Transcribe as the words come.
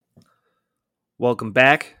Welcome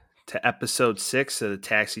back to episode 6 of the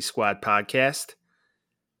Taxi Squad podcast.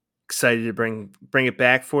 Excited to bring it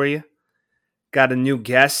back for you. Got a new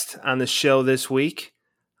guest on the show this week.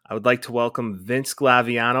 I would like to welcome Vince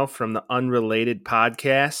Glaviano from the Unrelated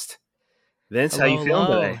podcast. Vince, how you feeling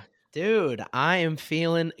today? Dude, I am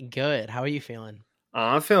feeling good. How are you feeling?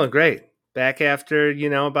 I'm feeling great. Back after,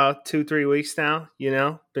 about 2-3 weeks now,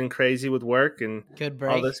 been crazy with work and Good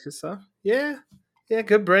break. all this good stuff. Yeah,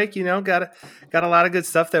 good break. Got a lot of good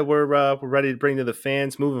stuff that we're ready to bring to the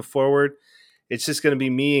fans moving forward. It's just going to be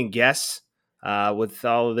me and guests with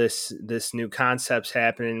all of this new concepts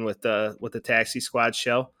happening with the Taxi Squad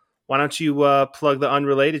show. Why don't you plug the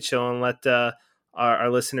Unrelated show and let our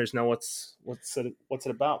listeners know what's it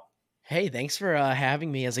about? Hey, thanks for having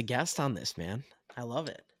me as a guest on this, man. I love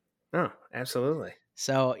it. Oh, absolutely.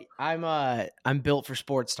 So I'm built for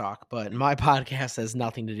sports talk, but my podcast has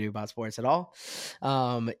nothing to do about sports at all.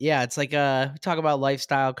 It's like we talk about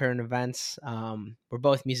lifestyle, current events. We're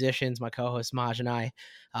both musicians, my co-host Maj and I.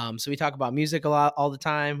 So we talk about music a lot all the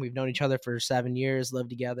time. We've known each other for 7 years, lived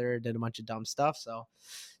together, did a bunch of dumb stuff. So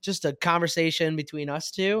just a conversation between us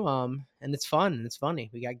two. And it's fun and it's funny.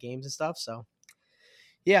 We got games and stuff. So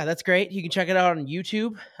yeah, that's great. You can check it out on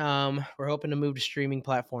YouTube. We're hoping to move to streaming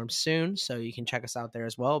platforms soon, so you can check us out there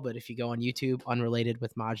as well. But if you go on YouTube, Unrelated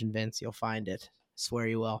with Maj and Vince, you'll find it. Swear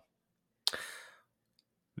you will.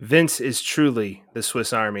 Vince is truly the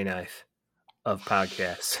Swiss Army knife of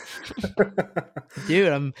podcasts.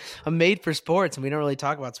 Dude, I'm made for sports, and we don't really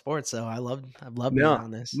talk about sports, so I love being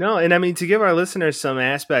on this. No, and I mean, to give our listeners some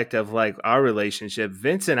aspect of like our relationship,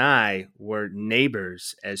 Vince and I were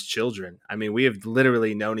neighbors as children. I mean, we have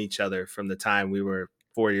literally known each other from the time we were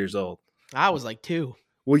 4 years old. I was like 2.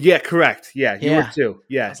 Well, yeah, correct. Yeah, you were 2.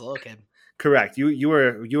 Yeah, I was a little kid. Correct. You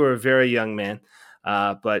were a very young man.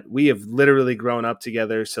 But we have literally grown up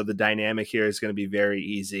together, so the dynamic here is going to be very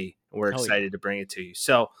easy. We're excited to bring it to you.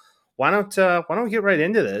 So why don't we get right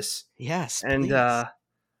into this? Yes, and please.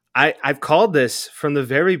 I've called this from the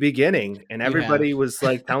very beginning, and everybody was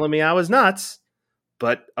like telling me I was nuts.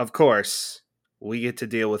 But of course, we get to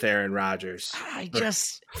deal with Aaron Rodgers. I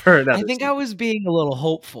think I was being a little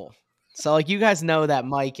hopeful. So like you guys know that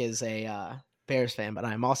Mike is a Bears fan, but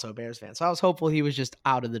I'm also a Bears fan. So I was hopeful he was just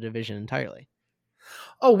out of the division entirely.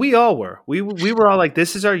 Oh, we all were. We were all like,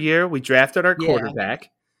 this is our year. We drafted our quarterback.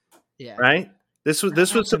 Yeah. Right? This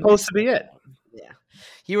was supposed to be it. Yeah.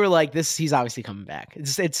 You were like, he's obviously coming back.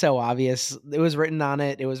 It's so obvious. It was written on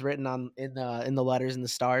it. It was written on in the letters and the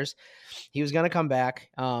stars. He was gonna come back.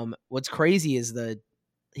 What's crazy is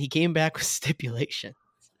he came back with stipulations.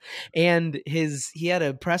 And he had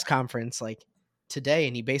a press conference like today,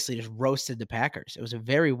 and he basically just roasted the Packers. It was a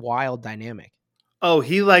very wild dynamic. Oh,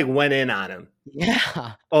 he like went in on him.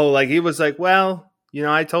 Yeah. Oh, like he was like, well,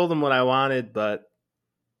 I told them what I wanted, but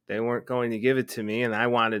they weren't going to give it to me, and I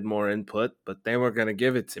wanted more input, but they weren't going to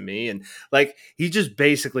give it to me. And like he just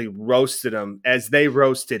basically roasted them as they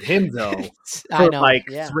roasted him, though, for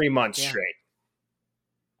 3 months straight.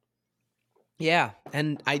 Yeah,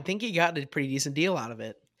 and I think he got a pretty decent deal out of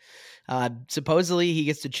it. Supposedly, he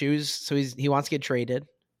gets to choose, so he wants to get traded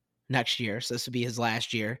next year, so this would be his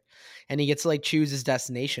last year, and he gets to like choose his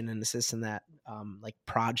destination and assist in that like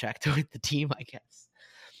project with the team, I guess.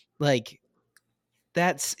 Like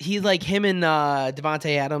him and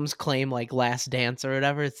Devontae Adams claim like Last Dance or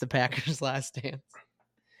whatever. It's the Packers' Last Dance.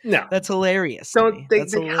 No, that's hilarious.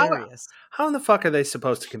 That's hilarious. How in the fuck are they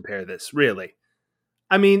supposed to compare this? Really?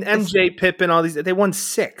 I mean, MJ, Pippen, all these, they won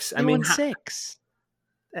 6. They won 6.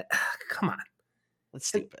 Come on. That's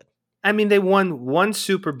stupid. I mean, they won 1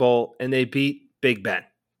 Super Bowl and they beat Big Ben.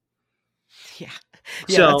 Yeah.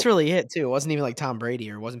 Yeah, that's really it, too. It wasn't even like Tom Brady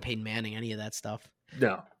or it wasn't Peyton Manning, any of that stuff.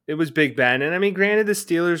 No, it was Big Ben. And I mean, granted, the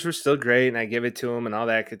Steelers were still great and I give it to them and all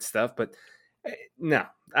that good stuff. But no,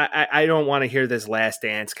 I don't want to hear this Last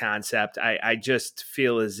Dance concept. I just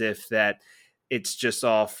feel as if that it's just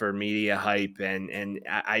all for media hype. And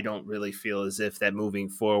I don't really feel as if that moving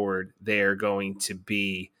forward, they're going to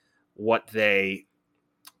be what they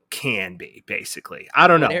can be, basically. I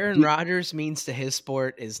don't know. What Aaron Rodgers means to his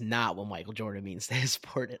sport is not what Michael Jordan means to his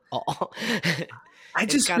sport at all. I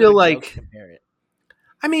just feel like,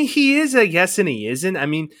 I mean, he is, I guess, and he isn't. I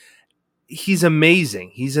mean, he's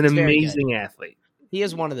amazing. He's an amazing athlete. He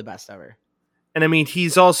is one of the best ever. And I mean,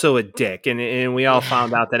 he's also a dick. And we all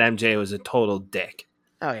found out that MJ was a total dick.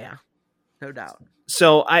 Oh, yeah. No doubt.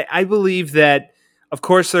 So I believe that, of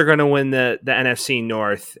course, they're going to win the NFC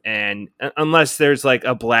North, and unless there's like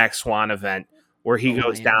a black swan event where he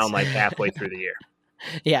goes down like halfway through the year.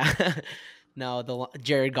 Yeah. No,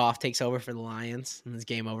 Jared Goff takes over for the Lions, and it's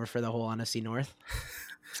game over for the whole NFC North.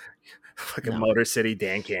 Fucking No. Motor City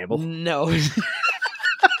Dan Campbell. No.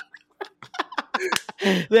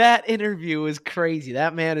 That interview was crazy.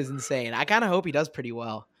 That man is insane. I kind of hope he does pretty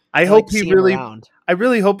well. I I like hope to he see him really. around. I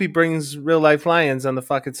really hope he brings real life lions on the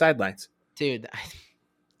fucking sidelines. Dude,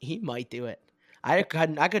 he might do it. I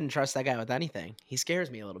couldn't trust that guy with anything. He scares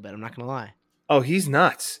me a little bit. I'm not gonna lie. Oh, he's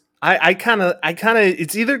nuts. I kind of.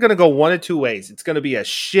 It's either going to go one of two ways. It's going to be a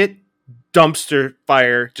shit dumpster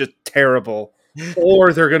fire, just terrible,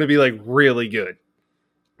 or they're going to be like really good.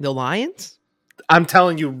 The Lions? I'm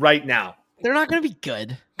telling you right now. They're not gonna be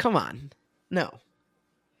good. Come on. No.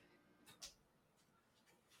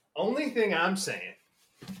 Only thing I'm saying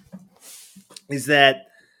is that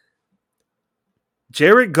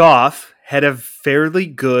Jared Goff had a fairly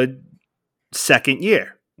good second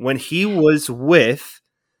year when he was with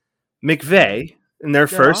McVay in their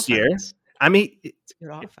Good first year. offense. I mean, It's a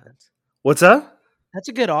good offense. what's up? That's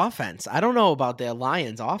a good offense. I don't know about the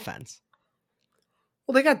Lions offense.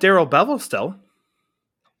 Well, they got Darrell Bevel still.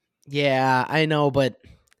 Yeah, I know, but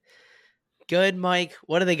good, Mike.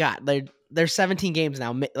 What do they got? They're 17 games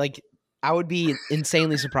now. Like, I would be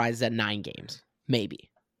insanely surprised at 9 games, maybe.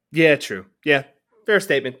 Yeah, true. Yeah, fair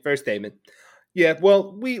statement. Fair statement. Yeah,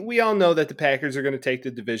 well, we all know that the Packers are going to take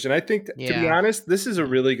the division. I think, to be Yeah. honest, this is a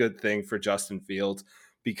really good thing for Justin Fields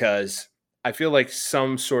because I feel like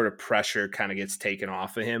some sort of pressure kind of gets taken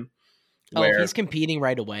off of him. Oh, if Where, he's competing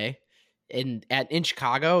right away in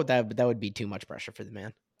Chicago, that would be too much pressure for the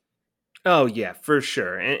man. oh yeah, for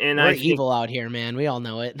sure. And We're I think evil out here, man. We all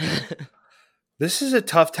know it. this is a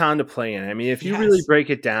tough town to play in. I mean, if you really Yes. break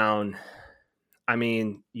it down, I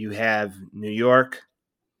mean, you have New York,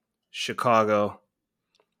 Chicago,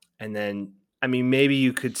 and then I mean, maybe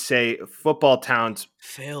you could say football towns,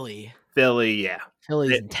 Philly. Philly, yeah.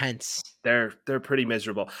 Philly's They- intense. They're pretty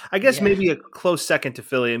miserable. I guess Yeah. maybe a close second to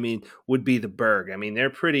Philly, I mean, would be the Berg. I mean,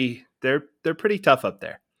 they're pretty tough up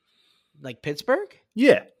there. Like Pittsburgh?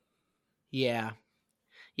 Yeah. Yeah.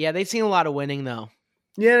 Yeah, they've seen a lot of winning though.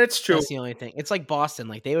 Yeah, that's true. That's the only thing. It's like Boston.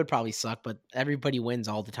 Like they would probably suck, but everybody wins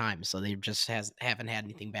all the time, so they just haven't had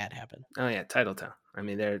anything bad happen. Oh yeah, Titletown. I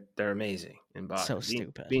mean, they're amazing in Boston. So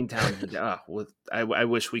stupid. Beantown. I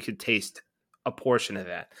wish we could taste a portion of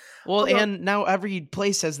that. Well, Although- and now every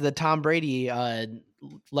place has the Tom Brady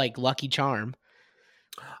like lucky charm.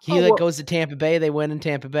 He goes to Tampa Bay, they win in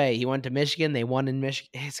Tampa Bay. He went to Michigan, they won in Michigan.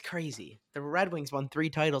 It's crazy. The Red Wings won 3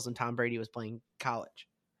 titles when Tom Brady was playing college.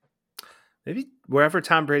 Maybe wherever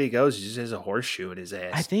Tom Brady goes, he just has a horseshoe at his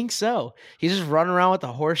ass. I think so. He's just running around with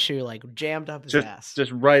a horseshoe like jammed up his ass.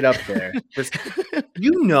 Just right up there.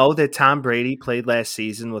 You know that Tom Brady played last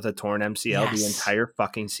season with a torn MCL the Yes. entire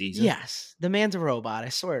fucking season? Yes. The man's a robot. I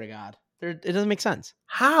swear to God. It doesn't make sense.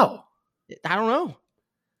 How? I don't know.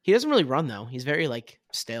 He doesn't really run though. He's very like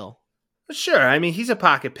still. Sure. I mean, he's a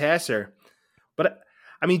pocket passer. But,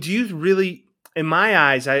 I mean, do you really, in my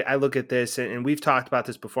eyes, I look at this, and we've talked about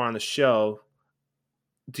this before on the show.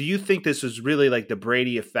 Do you think this was really like the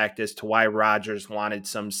Brady effect as to why Rodgers wanted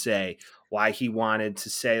some say, why he wanted to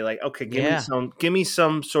say like, okay, give me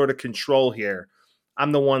some sort of control here.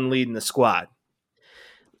 I'm the one leading the squad.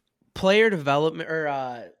 Player development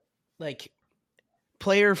or like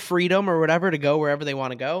player freedom or whatever to go wherever they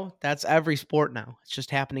want to go. That's every sport now. It's just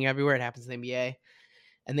happening everywhere. It happens in the NBA.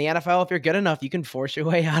 And the NFL, if you're good enough, you can force your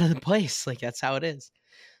way out of the place. Like that's how it is.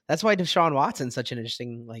 That's why Deshaun Watson's such an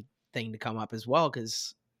interesting like thing to come up as well,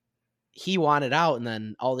 because he wanted out and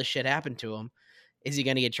then all this shit happened to him. Is he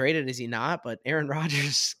going to get traded? Is he not? But Aaron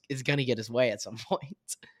Rodgers is going to get his way at some point.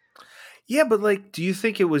 Yeah, but like, do you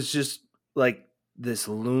think it was just like this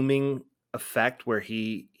looming effect where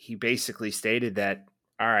he basically stated that,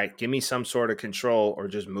 all right, give me some sort of control or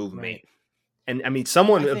just move me. And I mean,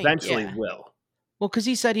 someone eventually will. Well, because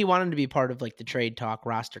he said he wanted to be part of like the trade talk,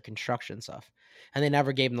 roster construction stuff, and they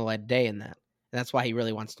never gave him the light of day in that. And that's why he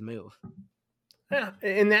really wants to move. Yeah,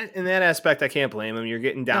 in that aspect, I can't blame him. You're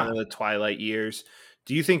getting down to the twilight years.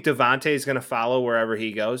 Do you think Devontae is going to follow wherever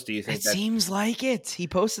he goes? Do you think it seems like it? He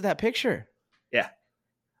posted that picture. Yeah,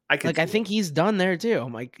 I think he's done there too.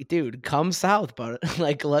 I'm like, dude, come south, but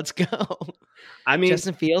like, let's go. I mean,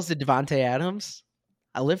 Justin Fields to Devontae Adams.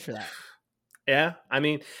 I live for that. Yeah, I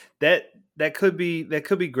mean that could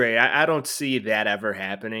be great. I don't see that ever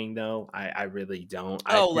happening though. I really don't.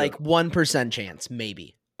 Like 1% chance,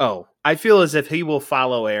 maybe. Oh, I feel as if he will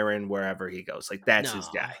follow Aaron wherever he goes. Like that's his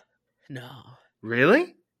guy. No.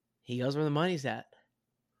 Really? He goes where the money's at.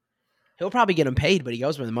 He'll probably get him paid, but he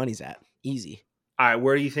goes where the money's at. Easy. All right,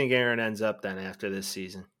 where do you think Aaron ends up then after this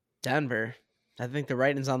season? Denver. I think the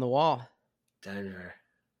writing's on the wall. Denver.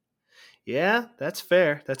 Yeah, that's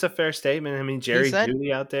fair. That's a fair statement. I mean, Jerry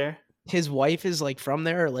Jeudy out there. his wife is like from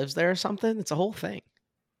there or lives there or something. It's a whole thing.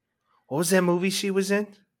 What was that movie she was in?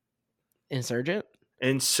 Insurgent?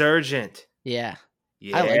 Insurgent. Yeah.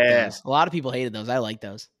 I like Yeah. those. A lot of people hated those. I like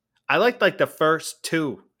those. I liked like the first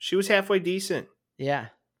two. She was halfway decent. Yeah.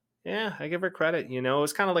 Yeah, I give her credit. You know, it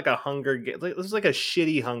was kind of like a Hunger. It was like a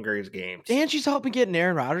shitty Hunger Games. And she's helping getting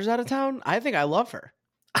Aaron Rodgers out of town. I think I love her.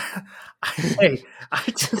 Hey, I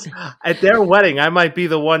just at their wedding, I might be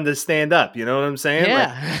the one to stand up. You know what I'm saying?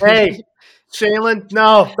 Yeah. Like, hey, Shaylin,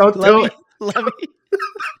 no, don't do it. Let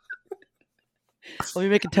me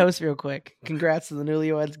make a toast real quick. Congrats to the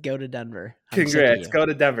newlyweds. Go to Denver. Congrats. Go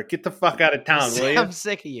to Denver. Get the fuck out of town, will you? I'm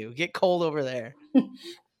sick of you. Get cold over there.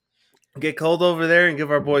 Get cold over there and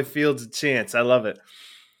give our boy Fields a chance. I love it.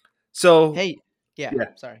 So, hey, yeah.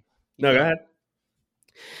 Sorry. No, go ahead.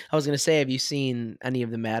 I was going to say, have you seen any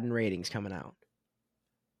of the Madden ratings coming out?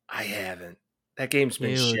 I haven't. That game's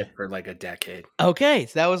been shit for like a decade. Okay,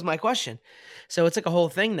 so that was my question. So it's like a whole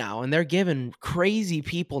thing now, and they're giving crazy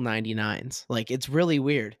people 99s. Like, it's really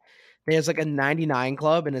weird. There's like a 99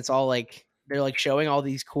 club, and it's all like, they're like showing all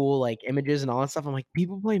these cool like images and all that stuff. I'm like,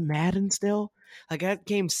 people play Madden still? Like, that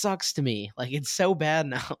game sucks to me. Like, it's so bad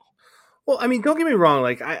now. Well, I mean, don't get me wrong.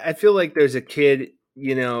 Like, I feel like there's a kid,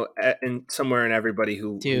 you know, somewhere in everybody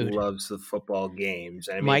who loves the football games.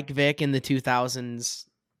 I mean, Mike Vick in the 2000s,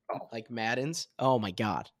 like Maddens. Oh my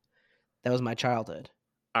God. That was my childhood.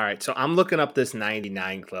 All right. So I'm looking up this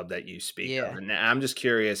 99 club that you speak of. And I'm just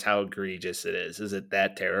curious how egregious it is. Is it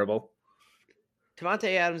that terrible?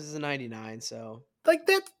 Devontae Adams is a 99, so like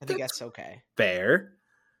that. I think that's okay. Fair.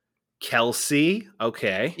 Kelsey.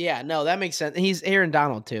 Okay. Yeah, no, that makes sense. He's Aaron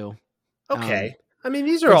Donald too. Okay. I mean,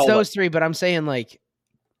 these are all those three, but I'm saying like,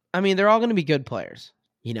 I mean, they're all going to be good players.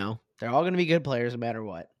 You know, they're all going to be good players no matter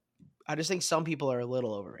what. I just think some people are a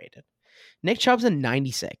little overrated. Nick Chubb's a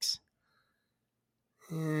 96.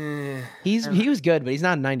 He was good, but he's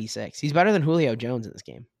not a 96. He's better than Julio Jones in this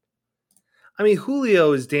game. I mean,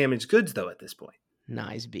 Julio is damaged goods though at this point.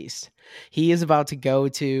 Nice beast. He is about to go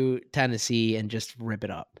to Tennessee and just rip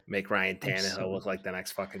it up. Make Ryan Tannehill look like the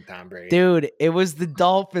next fucking Tom Brady. Dude, it was the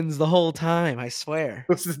Dolphins the whole time, I swear.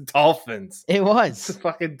 It was the Dolphins. It was. It's the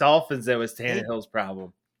fucking Dolphins that was Tannehill's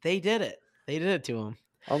problem. They did it. They did it to him.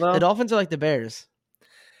 Although the Dolphins are like the Bears.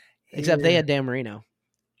 Except they had Dan Marino.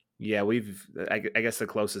 Yeah, I guess the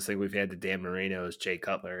closest thing we've had to Dan Marino is Jay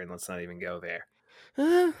Cutler, and let's not even go there.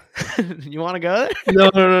 You want to go there? No.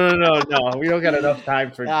 We don't got enough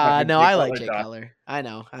time for. No, I like Jay Cutler. I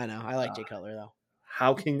know. I like Jay Cutler though.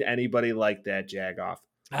 How can anybody like that Jagoff?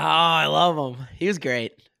 Oh, I love him. He was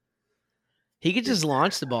great. He could just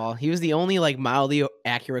launch the ball. He was the only like mildly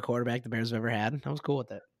accurate quarterback the Bears have ever had. I was cool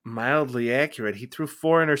with it. Mildly accurate. He threw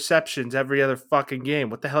 4 interceptions every other fucking game.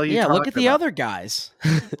 What the hell are you talking about? Yeah, look at the other guys.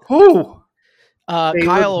 Who?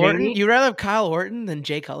 Kyle Orton. You'd rather have Kyle Orton than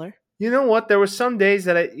Jay Cutler? You know what? There were some days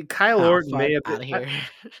that Kyle Orton may have been. Out of here.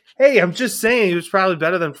 Hey, I'm just saying he was probably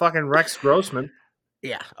better than fucking Rex Grossman.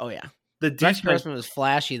 Yeah. Oh, yeah. Rex Grossman was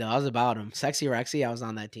flashy, though. I was about him. Sexy Rexy, I was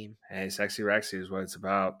on that team. Hey, Sexy Rexy is what it's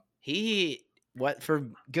about. What for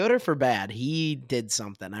good or for bad, he did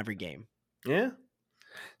something every game. Yeah.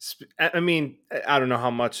 I mean, I don't know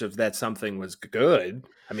how much of that something was good.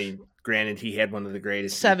 I mean, granted, he had one of the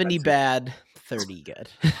greatest. 70 bad, 30 good.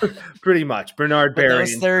 Pretty much. Bernard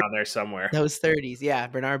Berrien's on there somewhere. Those 30s. Yeah,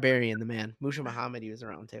 Bernard Berrien, the man. Musha Muhammad, he was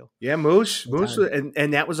around too. Yeah, Moose.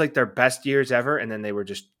 And that was like their best years ever, and then they were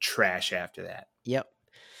just trash after that. Yep.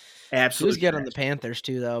 Absolutely. He was good on the Panthers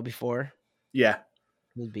too, though, before. Yeah.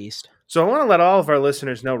 He was a beast. So I want to let all of our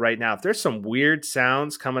listeners know right now, if there's some weird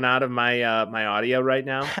sounds coming out of my my audio right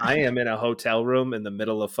now, I am in a hotel room in the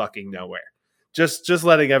middle of fucking nowhere. Just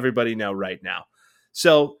letting everybody know right now.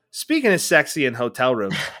 So speaking of sexy in hotel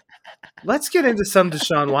rooms, let's get into some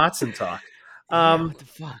Deshaun Watson talk. What the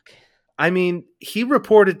fuck? I mean, he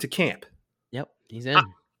reported to camp. Yep, he's in.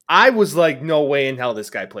 I was like, no way in hell this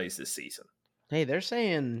guy plays this season. Hey, they're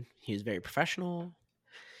saying he was very professional.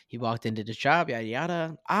 He walked into the job, yada,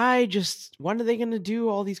 yada. When are they going to do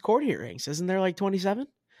all these court hearings? Isn't there like 27?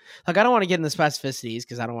 Like, I don't want to get into specificities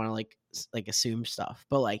because I don't want to like assume stuff.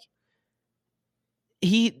 But like,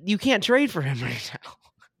 you can't trade for him right now.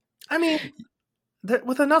 I mean,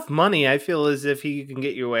 with enough money, I feel as if he can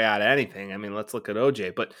get your way out of anything. I mean, let's look at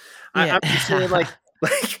OJ. But I'm just saying,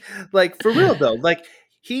 like for real though, like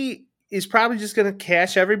he is probably just going to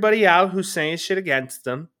cash everybody out who's saying shit against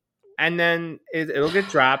him. And then it'll get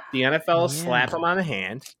dropped. The NFL will slap him on the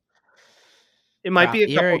hand. It might be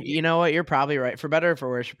a couple. You know what? You're probably right. For better or for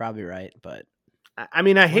worse, you're probably right. But I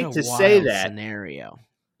mean, I hate to say that scenario.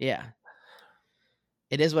 Yeah,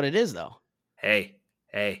 it is what it is, though. Hey,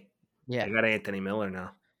 yeah. I got Anthony Miller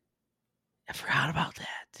now. I forgot about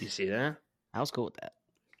that. You see that? I was cool with that.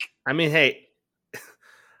 I mean, hey,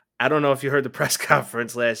 I don't know if you heard the press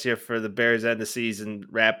conference last year for the Bears end of season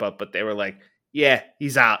wrap up, but they were like, "Yeah,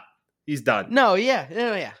 he's out. He's done." No,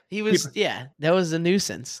 yeah. He was, yeah. That was a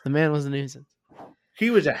nuisance. The man was a nuisance. He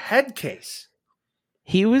was a head case.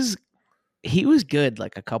 He was good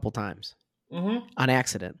like a couple times on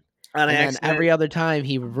accident, On and then accident. every other time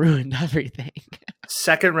he ruined everything.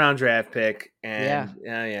 Second round draft pick, Yeah.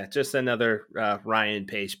 and just another Ryan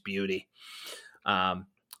Pace beauty.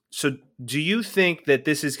 So, do you think that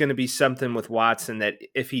this is going to be something with Watson that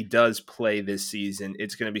if he does play this season,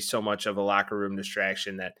 it's going to be so much of a locker room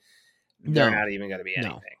distraction that they're No, not even going to be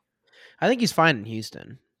anything? I think he's fine in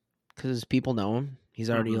Houston because people know him. He's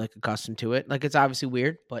already like accustomed to it. Like it's obviously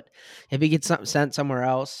weird, but if he gets sent somewhere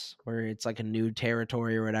else where it's like a new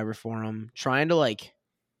territory or whatever for him, trying to like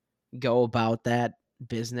go about that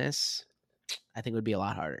business, I think would be a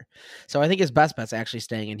lot harder. So I think his best bet's actually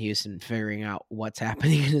staying in Houston, figuring out what's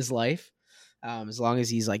happening in his life. As long as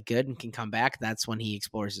he's like good and can come back, that's when he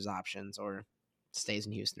explores his options or stays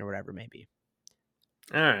in Houston or whatever it may be.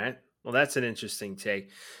 All right. Well, that's an interesting take.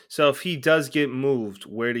 So, if he does get moved,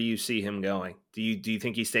 where do you see him going? Do you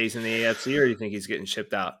think he stays in the AFC, or do you think he's getting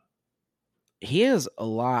shipped out? He has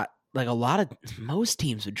most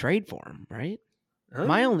teams would trade for him, right? Huh?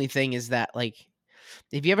 My only thing is that like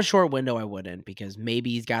if you have a short window, I wouldn't, because maybe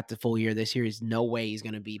he's got the full year this year. There's no way he's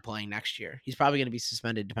going to be playing next year. He's probably going to be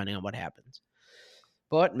suspended depending on what happens.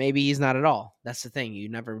 But maybe he's not at all. That's the thing. You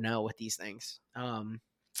never know with these things.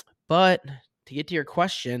 But to get to your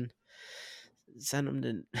question, send him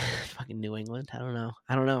to fucking New England. I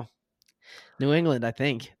don't know. New England, I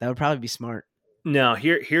think. That would probably be smart. No,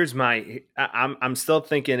 here's my. I'm still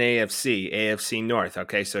thinking AFC North.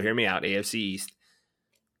 Okay, so hear me out. AFC East,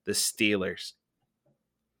 the Steelers,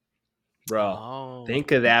 bro. Oh.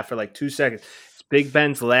 Think of that for like 2 seconds. It's Big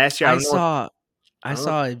Ben's last year. I saw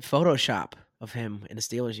a Photoshop of him in a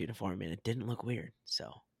Steelers uniform, and it didn't look weird. So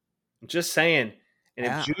I'm just saying. And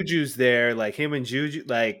yeah. if Juju's there, like him and Juju,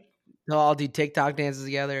 like They'll all do TikTok dances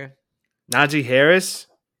together. Najee Harris.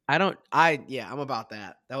 I'm about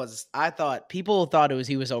that. People thought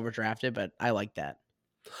he was overdrafted, but I like that.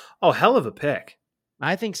 Oh, hell of a pick.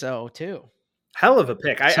 I think so too. Hell of a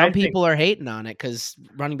pick. Some people are hating on it because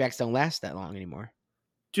running backs don't last that long anymore.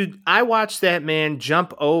 Dude, I watched that man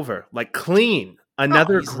jump over, like clean,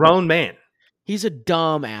 another grown man. He's a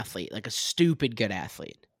dumb athlete, like a stupid good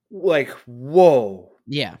athlete. Like, whoa.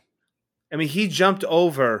 Yeah. I mean, he jumped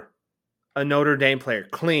over a Notre Dame player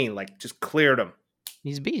clean, like just cleared him.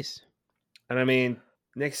 He's a beast. And I mean,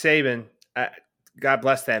 Nick Saban, God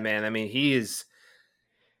bless that man. I mean, he is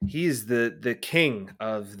the king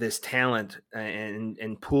of this talent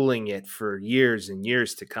and pooling it for years and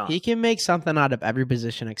years to come. He can make something out of every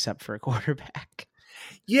position except for a quarterback.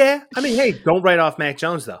 Yeah. I mean, hey, don't write off Mac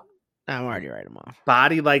Jones, though. I'm already writing him off.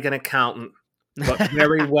 Body like an accountant, but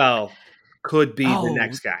very well could be the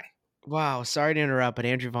next guy. Wow. Sorry to interrupt, but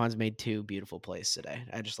Andrew Vaughn's made 2 beautiful plays today.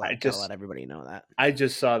 I just gotta let everybody know that. I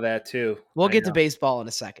just saw that too. We'll get to baseball in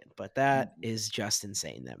a second, but that is just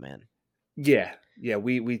insane, that man. Yeah. Yeah.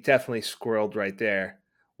 We definitely squirreled right there.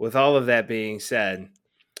 With all of that being said,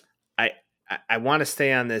 I want to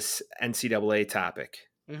stay on this NCAA topic.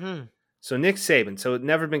 Mm-hmm. So Nick Saban,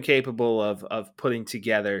 never been capable of putting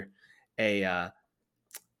together a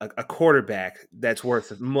quarterback that's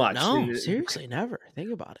worth much. No, seriously, never.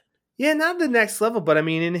 Think about it. Yeah, not the next level, but I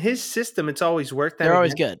mean, in his system, it's always worked. They're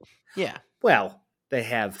always good. Yeah. Well, they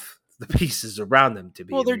have the pieces around them to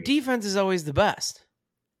be. Well, their defense is always the best.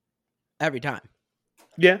 Every time.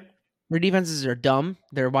 Yeah. Their defenses are dumb.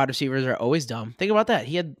 Their wide receivers are always dumb. Think about that.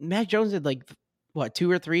 Mac Jones had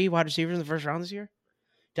 2 or 3 wide receivers in the first round this year?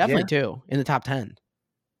 Definitely 2 in the top 10.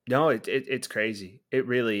 No, it's crazy. It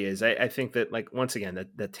really is. I think that, once again,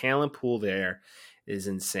 the talent pool there is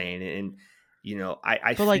insane. And,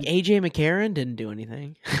 I feel like AJ McCarron didn't do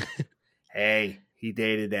anything. Hey, he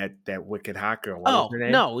dated that wicked hot girl. What was her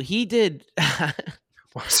name? No, he did.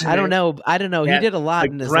 I don't know. He did a lot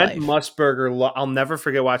in his life. Brent Musburger. I'll never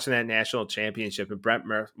forget watching that national championship, and Brent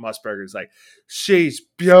Musburger's like, she's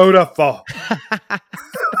beautiful.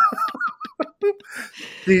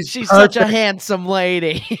 She's such a handsome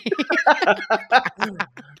lady.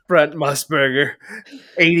 Brent Musburger,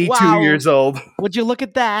 82 years old. Would you look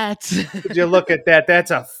at that? Would you look at that?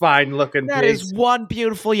 That's a fine looking That face. is one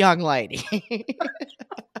beautiful young lady.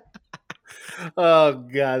 Oh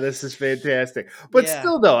God, this is fantastic. But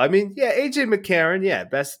still, though, I mean, AJ McCarron,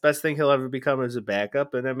 best thing he'll ever become is a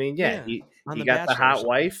backup. And I mean, he got the hot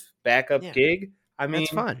wife backup gig. I mean,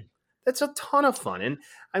 that's fun. That's a ton of fun. And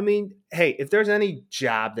I mean, hey, if there's any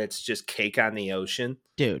job that's just cake on the ocean,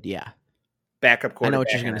 Dude, yeah. backup I know what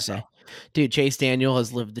quarterback you're going to say. NFL. Dude, Chase Daniel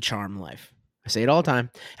has lived the charm life. I say it all the time.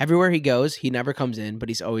 Everywhere he goes, he never comes in, but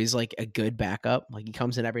he's always like a good backup. Like he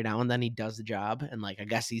comes in every now and then, he does the job, and like I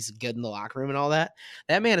guess he's good in the locker room and all that.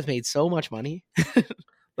 That man has made so much money.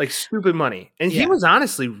 Like stupid money. And he Yeah. was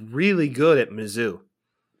honestly really good at Mizzou.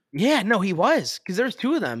 Yeah, no, he was, because there's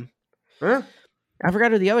two of them. Huh? I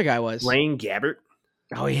forgot who the other guy was. Lane Gabbert.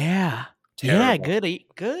 Oh yeah. Yeah, Terrible.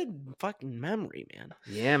 good fucking memory, man.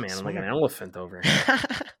 Yeah, man. I'm like an elephant over here.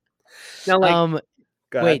 Now, Now,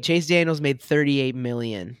 go ahead. wait, Chase Daniels made $38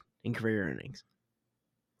 million in career earnings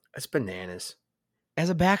That's bananas. as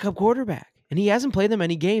a backup quarterback. And he hasn't played that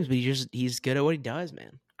many games, but he's good at what he does,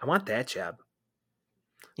 man. I want that job.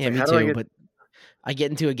 Yeah, like, me how do I too. get- But I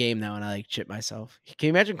get into a game now and I like shit myself. Can you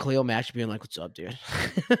imagine Khalil Mack being like, "What's up, dude?"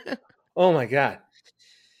 Oh my god.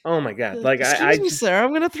 Oh my god. Like Excuse me, sir.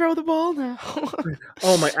 I'm gonna throw the ball now.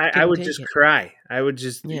 oh my I Couldn't would take just it. cry. I would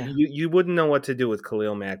just Yeah. you wouldn't know what to do with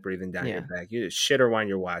Khalil Mack breathing down your Yeah. back. You just shit or wind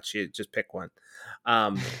your watch. You just pick one.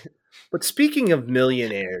 But speaking of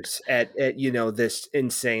millionaires at this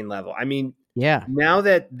insane level, I mean, Yeah. now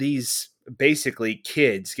that these basically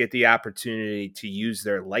kids get the opportunity to use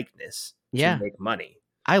their likeness to Yeah. make money,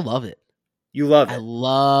 I love it. you love I it.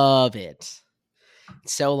 love it.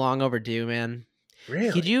 It's so long overdue, man.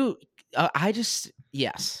 Really? Could you?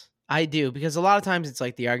 Yes, I do, because a lot of times it's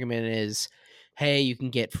like the argument is, hey, you can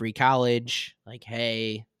get free college. Like,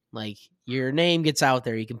 hey, like your name gets out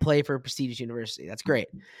there. You can play for a prestigious university. That's great.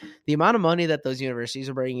 The amount of money that those universities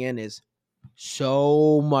are bringing in is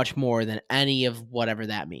so much more than any of whatever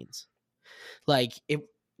that means. Like, if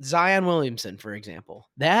Zion Williamson, for example,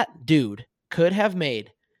 that dude could have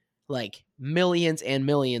made like millions and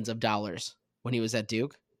millions of dollars when he was at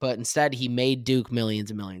Duke, but instead he made Duke millions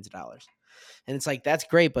and millions of dollars. And it's like, that's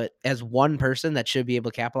great, but as one person that should be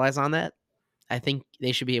able to capitalize on that, I think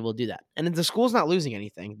they should be able to do that. And the school's not losing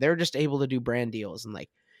anything. They're just able to do brand deals and like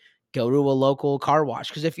go to a local car wash.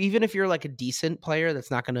 Because even if you're like a decent player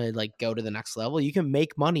that's not going to like go to the next level, you can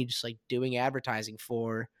make money just like doing advertising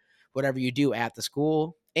for whatever you do at the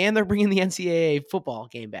school. And they're bringing the NCAA football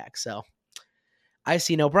game back. So I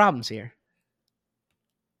see no problems here.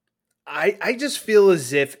 I just feel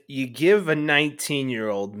as if you give a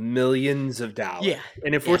 19-year-old millions of dollars. Yeah.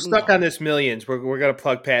 And if Yeah, we're I can stuck go. on this millions, we're going to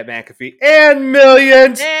plug Pat McAfee and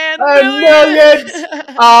millions. And millions.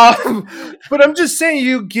 But I'm just saying,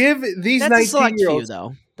 you give these That's a select few, 19-year-olds.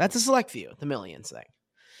 though. That's a select few, the millions thing.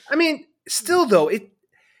 I mean, still, though,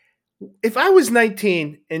 if I was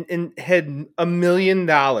 19 and had $1 million,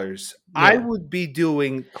 I would be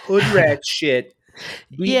doing hood rat shit.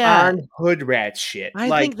 Beyond hood rat shit.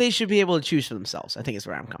 I think they should be able to choose for themselves. I think is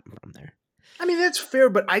where I'm coming from there. I mean, that's fair,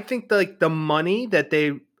 but I think the money that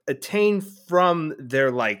they attain from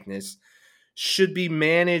their likeness should be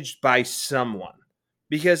managed by someone.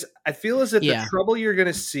 Because I feel as if the trouble you're going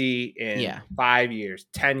to see in 5 years,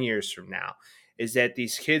 10 years from now is that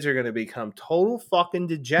these kids are going to become total fucking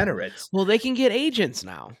degenerates. Well, they can get agents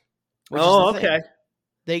now. Okay.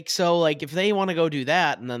 So like if they want to go do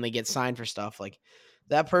that and then they get signed for stuff, like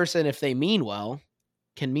that person, if they mean well,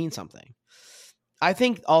 can mean something. I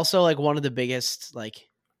think also like one of the biggest, like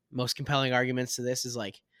most compelling arguments to this is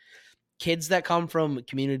like kids that come from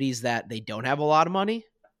communities that they don't have a lot of money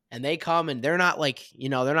and they come and they're not like, they're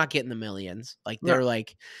not getting the millions. Like they're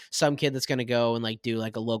like some kid that's going to go and like do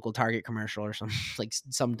like a local Target commercial or some like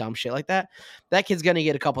some dumb shit like that. That kid's going to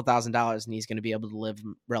get a couple $1,000s and he's going to be able to live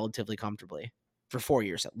relatively comfortably for 4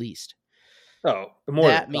 years at least. Oh, the more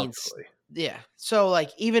that means, yeah. So like,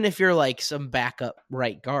 even if you're like some backup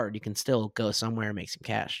right guard, you can still go somewhere and make some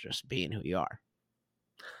cash just being who you are.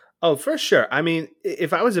 Oh, for sure. I mean,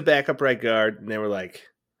 if I was a backup right guard and they were like,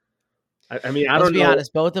 I mean, I don't know. Let's be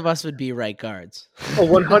honest, both of us would be right guards. Oh,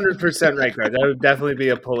 100% right guard. That would definitely be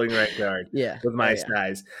a pulling right guard. Yeah, with my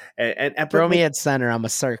size. And throw me at center. I'm a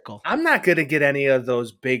circle. I'm not going to get any of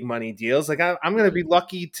those big money deals. Like I'm going to be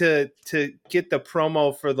lucky to get the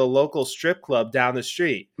promo for the local strip club down the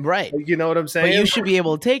street. Right. You know what I'm saying? But you should be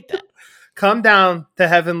able to take that. Come down to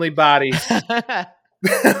Heavenly Bodies. I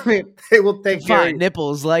mean, they will take care of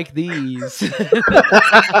nipples like these.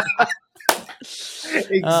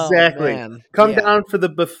 Exactly. Oh, come down for the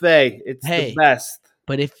buffet. It's the best.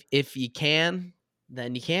 But if you can,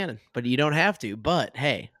 then you can. But you don't have to. But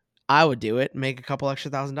hey, I would do it. Make a couple extra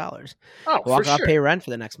 $1,000. Oh, walk for off, sure. Pay rent for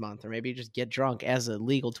the next month, or maybe just get drunk as a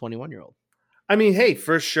legal 21-year-old. I mean, hey,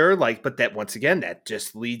 for sure. Like, but that once again, that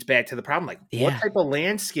just leads back to the problem. Like, what type of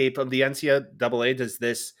landscape of the NCAA does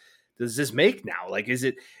this make now? Like, is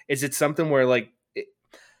it something where like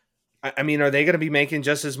I mean, are they going to be making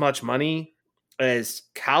just as much money as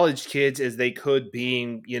college kids as they could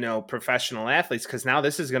being, professional athletes? Because now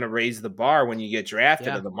this is going to raise the bar when you get drafted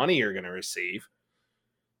Yeah. of the money you're going to receive.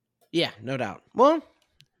 Yeah, no doubt. Well,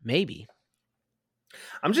 maybe.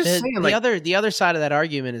 I'm just saying, The other side of that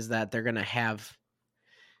argument is that they're gonna have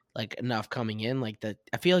like enough coming in.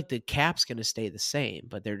 I feel like the cap's gonna stay the same,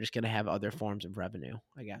 but they're just gonna have other forms of revenue,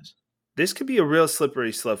 I guess. this could be a real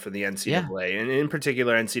slippery slope for the Yeah. NCAA, and in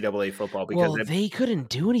particular NCAA football, because Well, they couldn't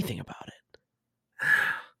do anything about it.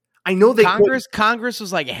 I know they couldn't. Congress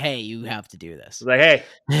was like, "Hey, you have to do this." Like, hey,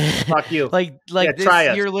 fuck you. like Yeah, this, try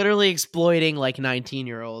us. you're literally exploiting like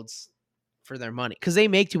 19-year-olds for their money because they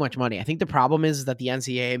make too much money. I think the problem is that the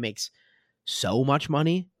NCAA makes so much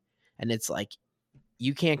money, and it's like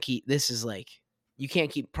you can't keep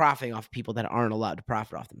profiting off people that aren't allowed to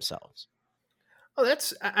profit off themselves. Oh,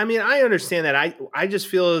 I mean, I understand that. I just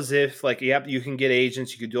feel as if, like, yep, you can get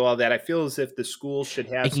agents, you can do all that. I feel as if the school should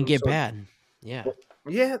have It can some get sort bad. Yeah.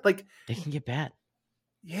 Yeah, like, They can get bad.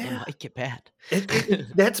 It yeah. might get bad.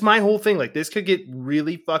 That's my whole thing. Like, this could get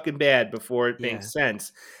really fucking bad before it Yeah. makes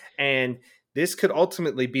sense. And this could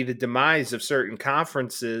ultimately be the demise of certain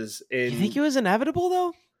conferences. You think it was inevitable,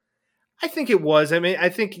 though? I think it was. I mean, I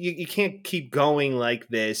think you can't keep going like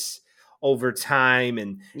this over time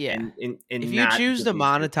and Yeah. and If you not choose give to these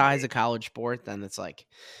kids monetize money. a college sport, then it's like,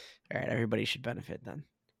 all right, everybody should benefit then.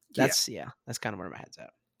 Yeah. That's kind of where my head's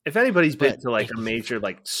at. If anybody's been But to like a major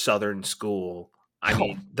like Southern school, I Oh.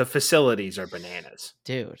 mean, the facilities are bananas.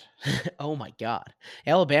 Dude, oh my God.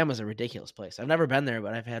 Alabama's a ridiculous place. I've never been there,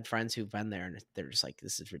 but I've had friends who've been there and they're just like,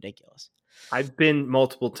 this is ridiculous. I've been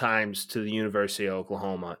multiple times to the University of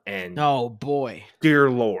Oklahoma, and Oh boy. dear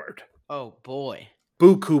Lord, Oh boy.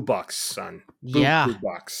 buku bucks, son. Yeah. Buku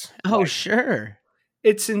bucks. Oh, Like, sure.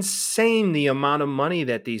 it's insane the amount of money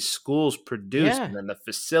that these schools produce, Yeah. and then the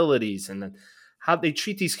facilities, and then how they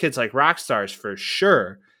treat these kids like rock stars for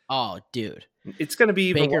sure. Oh, dude. It's going to be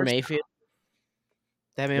even Baker worse. Mayfield.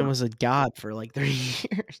 That man was a god for like 30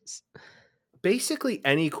 years. Basically,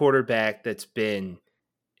 any quarterback that's been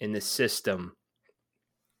in the system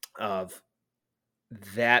of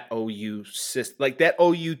that OU system, like that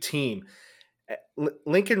OU team,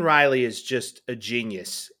 Lincoln Riley is just a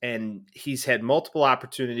genius, and he's had multiple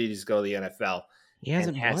opportunities to go to the NFL. He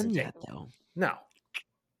hasn't and won hasn't yet, taken. though. No,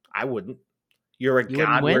 I wouldn't. You're a You wouldn't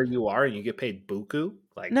god where win? you are, and you get paid buku.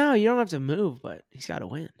 Like, No, you don't have to move, but he's got to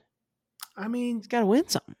win. I mean, He's got to win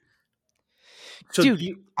something. so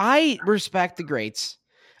Dude, I respect the greats.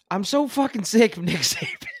 I'm so fucking sick of Nick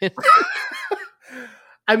Saban.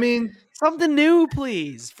 I mean, Something new,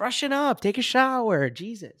 please. Freshen up. Take a shower.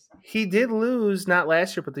 Jesus. he did lose not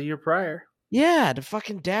last year, but the year prior. Yeah, the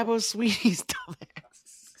fucking Dabo Sweeties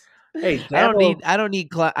dumbass. Hey, I don't need.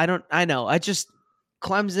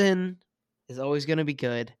 Clemson is always going to be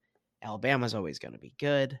good. Alabama's always going to be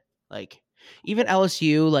good. Like even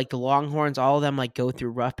LSU, like the Longhorns, all of them like go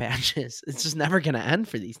through rough patches. It's just never going to end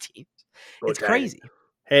for these teams. It's crazy.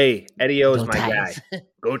 Hey, Eddie O is Go my Tigers. guy.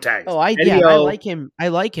 Go Tigers. Oh, I Eddie O, like him. I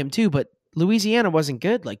like him too. But Louisiana wasn't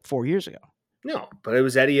good like 4 years ago. No, but it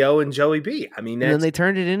was Eddie O and Joey B. I mean, And then they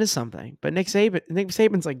turned it into something. But Nick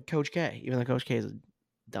Saban's like Coach K, even though Coach K is a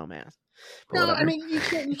dumbass. But no, whatever. I mean, you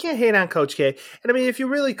can't hate on Coach K. And I mean, if you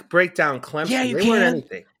really break down Clemson, Yeah, you they weren't can.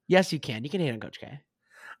 anything. Yes, you can. You can hate on Coach K.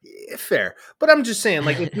 Yeah, fair. But I'm just saying,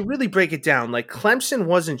 like, if you really break it down, like Clemson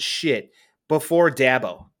wasn't shit before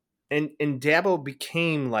Dabo. And Dabo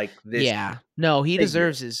became like this. Yeah. No, he figure.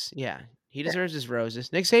 deserves his his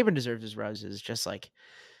roses. Nick Saban deserves his roses. Just like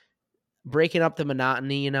breaking up the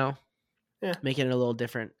monotony, Yeah. Making it a little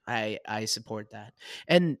different. I support that.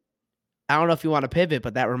 And I don't know if you want to pivot,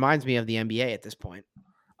 but that reminds me of the NBA at this point.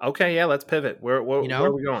 Okay, yeah, let's pivot. Where are we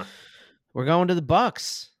going? We're going to the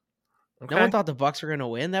Bucks. Okay. No one thought the Bucks were going to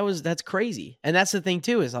win. That's crazy. And that's the thing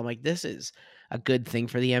too, is I'm like, this is a good thing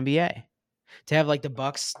for the NBA to have like the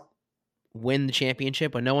Bucks win the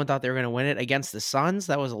championship when no one thought they were going to win it against the Suns.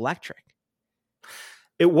 That was electric.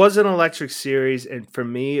 It was an electric series, and for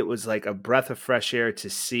me, it was like a breath of fresh air to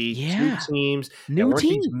see two teams that weren't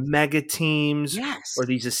these mega teams or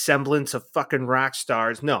these assemblance of fucking rock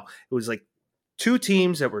stars. No, it was like two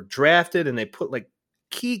teams that were drafted, and they put like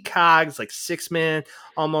key cogs, like 6-man,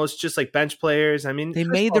 almost just like bench players. I mean, they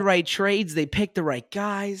made the right trades. They picked the right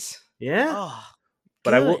guys. Yeah. Oh,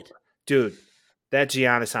 but good. Dude, that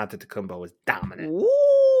Giannis Antetokounmpo was dominant.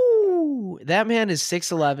 Ooh, that man is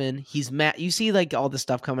 6'11". He's mad. You see like all the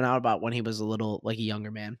stuff coming out about when he was a younger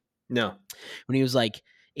man. No. When he was like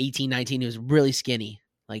 18, 19, he was really skinny.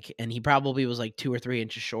 And he probably was like 2 or 3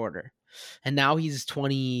 inches shorter. And now he's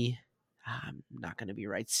 20. I'm not going to be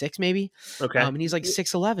right, 6 maybe. Okay. And he's like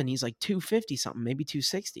 6'11". He's like 250 something, maybe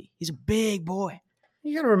 260. He's a big boy.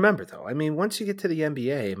 You got to remember, though. I mean, once you get to the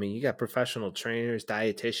NBA, I mean, you got professional trainers,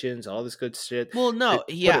 dietitians, all this good shit. Well, They no, put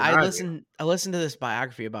yeah, it on you. I listened to this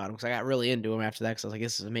biography about him because I got really into him after that because I was like,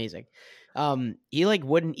 this is amazing. He like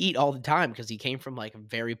wouldn't eat all the time because he came from like a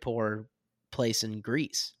very poor place in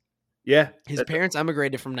Greece. Yeah. His parents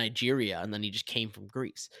emigrated from Nigeria and then he just came from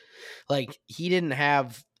Greece. Like he didn't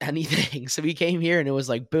have anything. So he came here and it was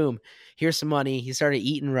like, boom, here's some money. He started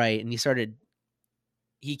eating right and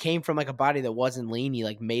he came from like a body that wasn't lean. He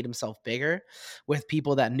like made himself bigger with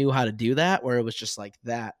people that knew how to do that, where it was just like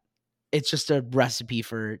that. It's just a recipe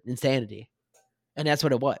for insanity. And that's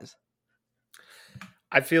what it was.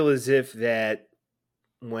 I feel as if that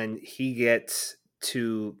when he gets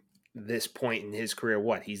to this point in his career,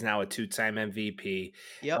 he's now a 2-time MVP.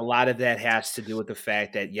 A Yep. lot of that has to do with the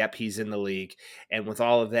fact that, yep, he's in the league. And with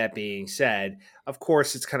all of that being said, of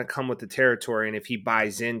course, it's going to come with the territory. And if he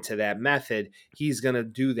buys into that method, he's going to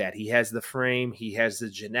do that. He has the frame, he has the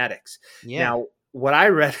genetics. Yeah. Now, what I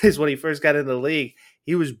read is when he first got in the league,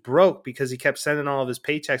 he was broke because he kept sending all of his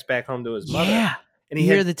paychecks back home to his mother. Yeah. And you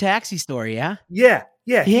hear the taxi story, yeah? Yeah.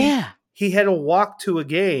 Yeah. He had to walk to a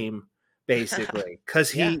game basically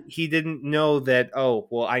because Yeah. he didn't know that, oh,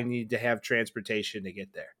 well, I need to have transportation to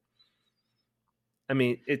get there. I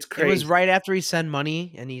mean, it's crazy. It was right after he sent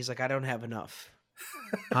money and he's like, I don't have enough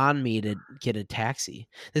on me to get a taxi.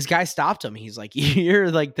 This guy stopped him. He's like, you're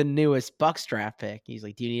like the newest Bucks draft pick. He's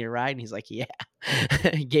like, do you need a ride? And he's like, yeah.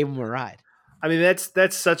 He gave him a ride. I mean,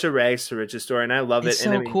 that's such a rags to riches story, and I love It's it.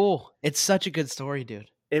 so And I mean, cool. It's such a good story, dude.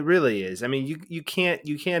 it really is. I mean, you can't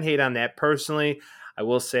hate on that. Personally, I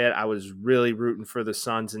will say it. I was really rooting for the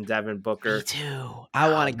Suns and Devin Booker. Me too.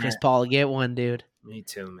 I wanted Chris Paul to get one, dude. Me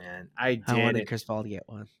too, man. I wanted Chris Paul to get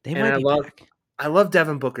one. They and might be back. I love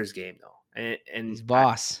Devin Booker's game though, and He's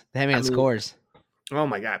boss. That man scores. Oh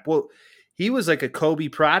my god! Well, he was like a Kobe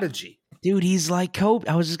prodigy, dude. He's like Kobe.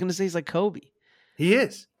 I was just gonna say he's like Kobe. He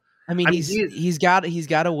is. I mean, he's got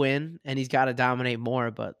to win and he's got to dominate more,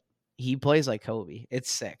 but he plays like Kobe. It's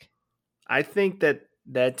sick. I think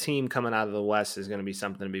that team coming out of the West is going to be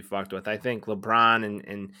something to be fucked with. I think LeBron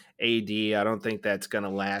and AD, I don't think that's going to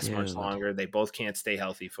last much longer. They both can't stay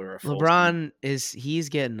healthy for a full LeBron season. He's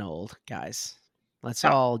getting old, guys. Let's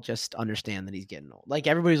all just understand that he's getting old. Like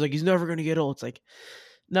everybody's like, he's never going to get old. It's like,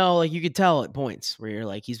 no, like you could tell at points where you're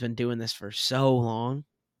like, he's been doing this for so long.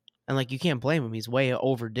 And like, you can't blame him. He's way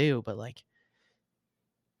overdue, but like,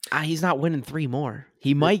 he's not winning 3 more.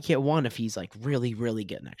 He might get one if he's like really, really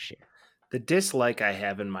good next year. The dislike I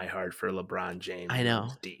have in my heart for LeBron James I know.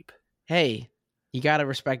 is deep. Hey, you got to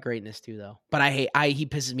respect greatness too, though. But he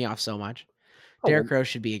pisses me off so much. Derrick Rose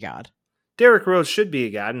should be a god. Derrick Rose should be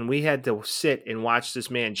a god, and we had to sit and watch this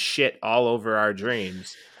man shit all over our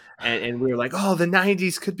dreams. And we were like, oh, the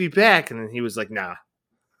 90s could be back. And then he was like, nah.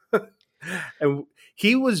 And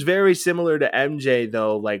he was very similar to MJ,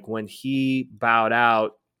 though, like when he bowed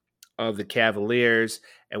out of the Cavaliers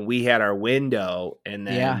and we had our window and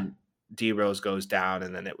then D Rose goes down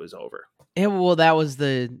and then it was over. Yeah, well, that was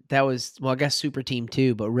I guess super team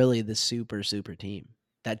too, but really the super team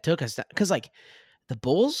that took us down. Because like the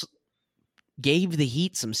Bulls gave the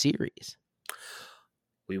Heat some series.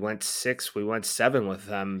 We went 6, we went 7 with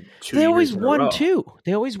them. They always won 2.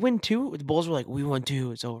 They always win 2. The Bulls were like, we won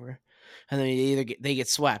 2, it's over. And then they get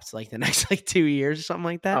swept like the next like 2 years or something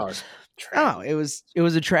like that. It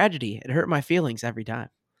was a tragedy. It hurt my feelings every time.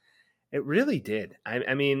 It really did.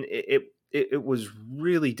 I mean, it was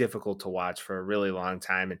really difficult to watch for a really long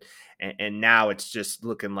time, and now it's just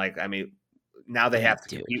looking like, I mean, now they have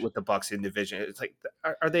to compete with the Bucks in division. It's like,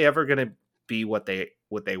 are they ever going to be what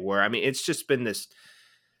they were? I mean, it's just been this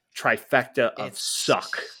trifecta of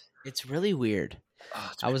suck. It's really weird.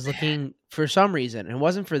 I was looking for some reason, and it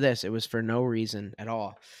wasn't for this. It was for no reason at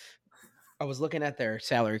all. I was looking at their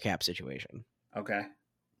salary cap situation. Okay.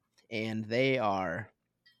 And they are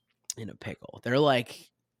in a pickle. They're like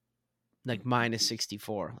minus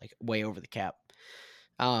 64, like way over the cap.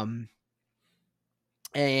 And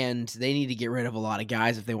they need to get rid of a lot of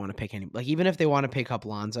guys if they want to pick any. Like even if they want to pick up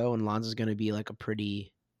Lonzo, and Lonzo's going to be like a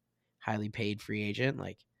pretty highly paid free agent,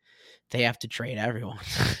 like they have to trade everyone.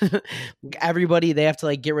 Everybody, they have to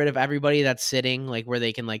like get rid of everybody that's sitting like where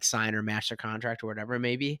they can like sign or match their contract or whatever it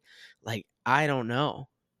may be. Like I don't know.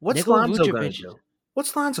 What's Lonzo going to do?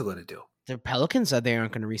 What's Lonzo going to do? The Pelicans said they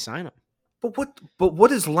aren't going to re-sign him. But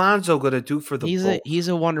what is Lonzo going to do for the Bulls? He's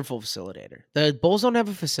a wonderful facilitator. The Bulls don't have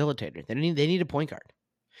a facilitator. They need a point guard.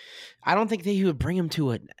 I don't think they would bring him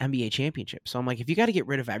to an NBA championship. So I'm like, if you got to get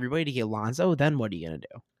rid of everybody to get Lonzo, then what are you going to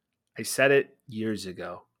do? I said it years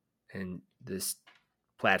ago, and this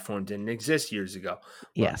platform didn't exist years ago. But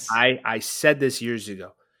Yes. I said this years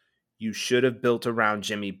ago. You should have built around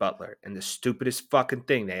Jimmy Butler. And the stupidest fucking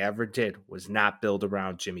thing they ever did was not build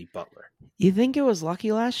around Jimmy Butler. You think it was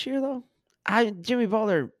lucky last year though? Jimmy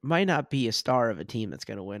Butler might not be a star of a team that's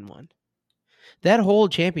going to win one. That whole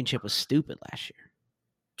championship was stupid last year.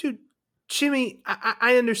 Dude, Jimmy,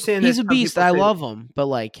 I understand He's that a some beast. people I say love him, but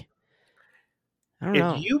like, I don't if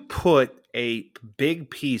know. you put a big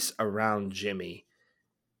piece around Jimmy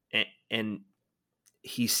and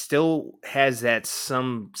he still has that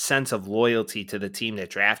some sense of loyalty to the team that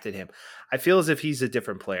drafted him, I feel as if he's a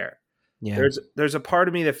different player. Yeah. There's a part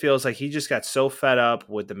of me that feels like he just got so fed up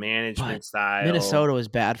with the But management style. Minnesota was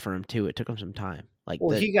bad for him too. It took him some time. Like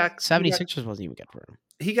Well, the he got he got 76ers wasn't even good for him.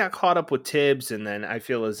 he got caught up with Tibbs, and then I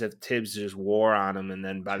feel as if Tibbs just wore on him, and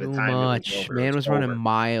then by the Too time much. it Man was was running over.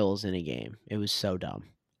 miles in a game. It was so dumb.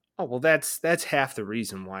 Oh well, that's half the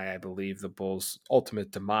reason why I believe the Bulls'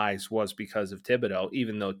 ultimate demise was because of Thibodeau.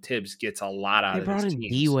 Even though Tibbs gets a lot They out of his brought in D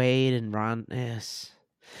teams. Wade and Ron. Yes.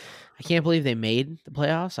 I can't believe they made the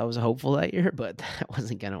playoffs. I was hopeful that year, but that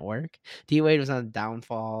wasn't gonna work. D Wade was on a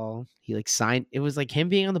downfall. He like signed. It was like him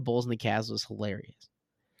being on the Bulls and the Cavs was hilarious.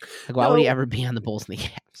 Like, why would he No, ever be on the Bulls and the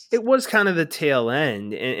Cavs? it was kind of the tail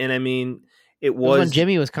end, and I mean, it It was when was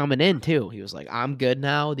Jimmy was coming in too. He was like, "I'm good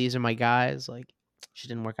now. These are my guys." Like, she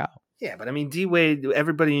didn't work out. yeah, but I mean, D Wade.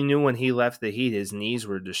 Everybody knew when he left the Heat, his knees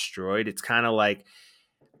were destroyed. It's kind of like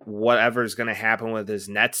whatever's going to happen with his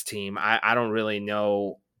Nets team. I don't really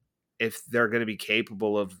know if they're going to be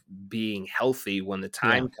capable of being healthy when the Yeah,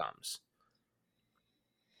 time comes,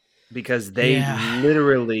 because they yeah,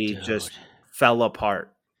 literally dude. just fell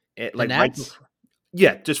apart. It The like right Nets, before,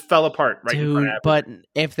 yeah, just fell apart right in front of dude. But everybody.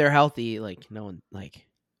 if they're healthy, like no one, like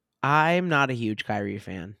I'm not a huge Kyrie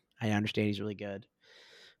fan. I understand he's really good.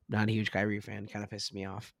 Not a huge Kyrie fan. Kind of pisses me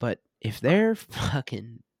off. But if they're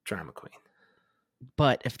fucking, Drama queen.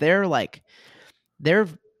 but if they're like, their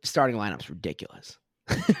starting lineup's ridiculous.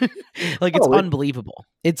 Like it's Oh, unbelievable.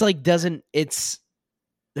 It's like doesn't it's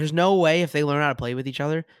there's no way if they learn how to play with each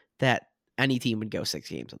other that any team would go 6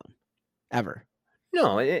 games with them ever.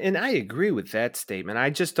 no, and I agree with that statement. I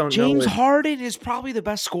just don't know James if Harden is probably the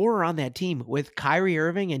best scorer on that team with Kyrie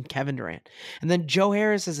Irving and Kevin Durant. And then Joe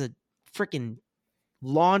Harris is a freaking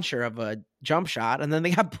launcher of a jump shot. And then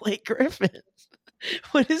they got Blake Griffin.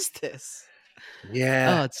 What is this?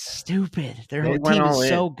 yeah, Oh, it's stupid. Their they whole went team is all in.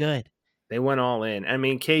 so good. They went all in. I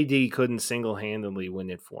mean, KD couldn't single handedly win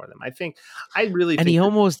it for them. I really And think he that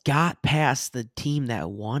almost got past the team that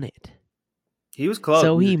won it. he was close.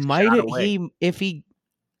 So He was he a might shot away.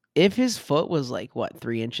 if his foot was like what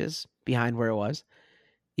 3 inches behind where it was,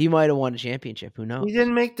 he might have won a championship. Who He knows?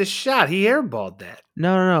 didn't make the shot. He airballed that.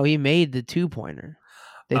 No. He made the 2-pointer.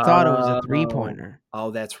 They thought it was a Oh, 3-pointer.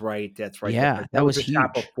 oh, that's right. That's right. That's Yeah, right. that That was was the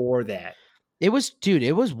shot huge. before that. It was, dude.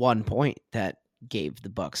 It was 1 point that gave the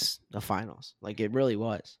Bucks the finals. Like it really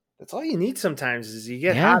was. That's all you need sometimes is you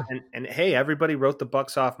get hot Yeah, and hey, everybody wrote the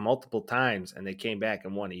Bucks off multiple times and they came back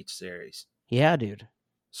and won each series. yeah, dude.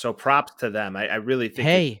 So props to them. I really think it.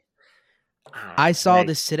 Hey, I don't know. I saw Hey,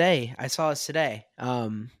 this today.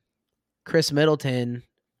 Chris Middleton.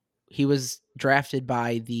 He was drafted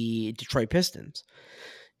by the Detroit Pistons.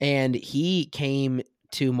 And he came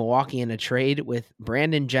to Milwaukee in a trade with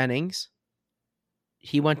Brandon Jennings.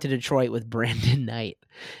 He went to Detroit with Brandon Knight.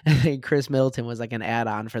 And then Chris Middleton was like an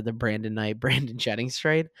add-on for the Brandon Knight, Brandon Jennings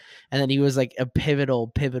trade. And then he was like a pivotal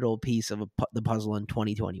piece of the puzzle in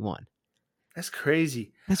 2021. that's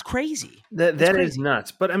crazy. That's crazy. That's That is crazy.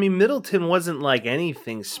 nuts. But I mean, Middleton wasn't like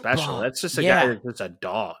anything special. But That's just a guy yeah, that's just a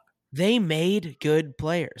dog. they made good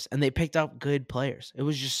players and they picked up good players. It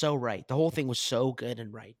was just so right. The whole thing was so good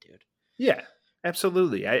and right, dude. Yeah,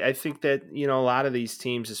 absolutely. I think that, a lot of these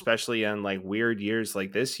teams, especially on like weird years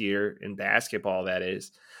like this year in basketball, that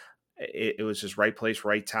is, it was just right place,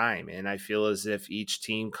 right time. And I feel as if each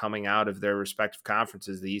team coming out of their respective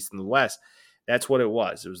conferences, the East and the West, that's what it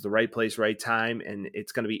was. It was the right place, right time. And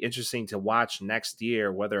it's going to be interesting to watch next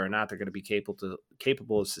year whether or not they're going to be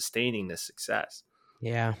capable of sustaining this success.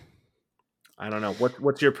 Yeah. I don't know.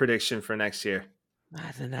 What's your prediction for next year?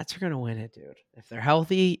 The Nets are going to win it, dude. If they're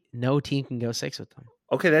healthy, no team can go 6 with them.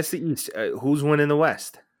 Okay, that's the East. Who's winning the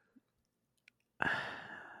West?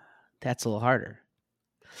 That's a little harder.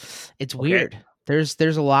 It's Okay. weird. There's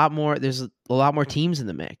a lot more teams in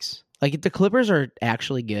the mix. Like if the Clippers are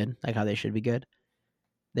actually good, like how they should be good,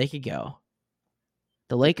 they could go.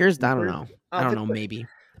 The Lakers, I don't know. I don't know, maybe.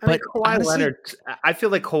 I mean, But Kawhi honestly, Leonard, I feel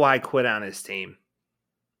like Kawhi quit on his team.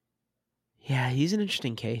 yeah, he's an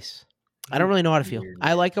interesting case. I don't really know how to feel. Weird, I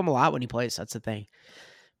man. like him a lot when he plays. That's the thing.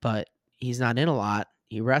 But he's not in a lot.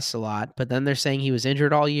 he rests a lot, but then they're saying he was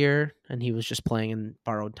injured all year and he was just playing in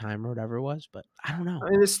borrowed time or whatever it was. But I don't know. I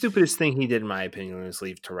mean, the stupidest thing he did, in my opinion, was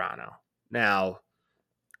leave Toronto. Now,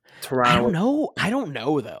 I don't Toronto. know. I don't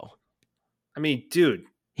know though. I mean, dude,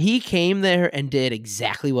 He came there and did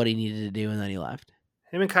exactly what he needed to do, and then he left.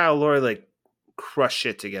 him and Kyle Lowry like crushed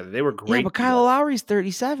shit together. They were Yeah, great. but Kyle Lowry's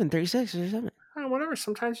 37, 36, 37. Whatever.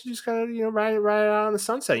 Sometimes you just gotta ride it out on the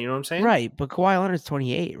sunset. You know what I'm saying? Right, but Kawhi Leonard's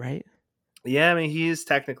 28, right? Yeah, I mean he is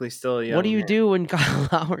technically still a young What do you man. do when Kyle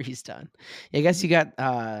Lowry's done? I guess you got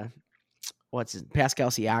Pascal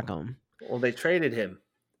Siakam. Well, they traded him.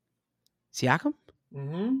 Siakam?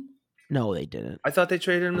 Mm-hmm. No, they didn't. I thought they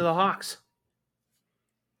traded him to the Hawks.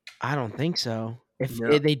 I don't think so. If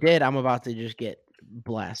No. they did, I'm about to just get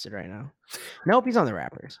blasted right now. Nope, he's on the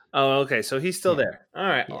Raptors. Oh, okay. So he's still there. All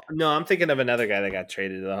right. Yeah. No, I'm thinking of another guy that got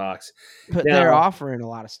traded to the Hawks. But Now, they're offering a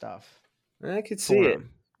lot of stuff. I could see For it. him.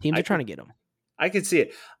 Teams are trying to get him. I could see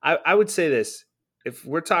it. I would say this. If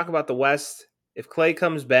we're talking about the West, if Clay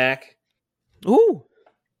comes back, Ooh.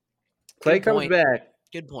 Clay Good comes point. back,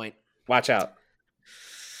 Good point. watch out.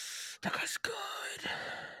 That guy's good.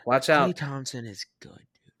 Watch out. Klay Thompson is good,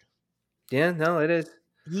 dude. Yeah, no, it is.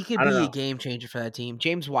 He could I don't be a know. game changer for that team.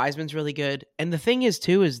 James Wiseman's really good. And the thing is,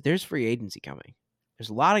 too, is there's free agency coming. There's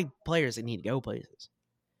a lot of players that need to go places.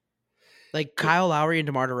 Like Kyle Lowry and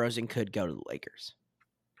DeMar DeRozan could go to the Lakers.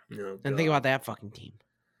 No, And think about that fucking team.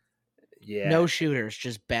 Yeah. No shooters,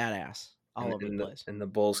 just badass all over the place. And the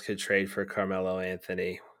Bulls could trade for Carmelo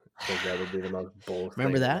Anthony. Because that would be the most Bulls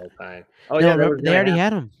Remember thing that? of all time. Oh, No, yeah. remember, they already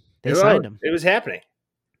had him. They signed him. It was happening.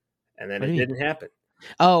 And then What do it you mean? didn't happen.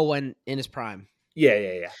 Oh, when in his prime.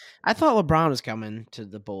 Yeah. I thought LeBron was coming to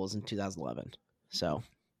the Bulls in 2011. So,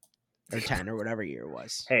 or 10 or whatever year it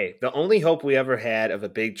was. Hey, the only hope we ever had of a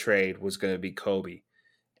big trade was going to be Kobe.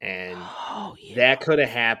 And that could have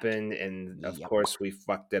happened. And, of course, we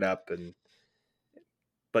fucked it up.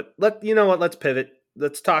 But you know what? Let's pivot.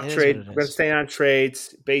 Let's talk trade. We're going to stay on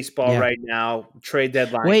trades. Baseball right now. Trade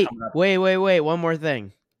deadline. Wait. Coming up. Wait. One more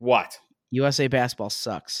thing. What? USA basketball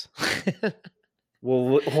sucks.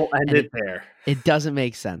 We'll end it there. It doesn't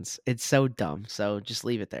make sense. It's so dumb. So just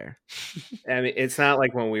leave it there. I mean, it's not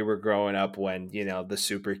like when we were growing up when, the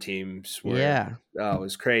super teams were. Yeah. Oh, it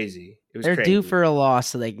was crazy. They're due for a loss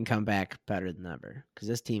so they can come back better than ever. Because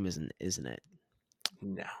this team isn't it?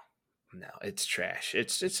 No, it's trash.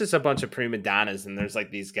 It's just a bunch of prima donnas, and there's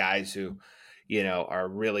like these guys who, are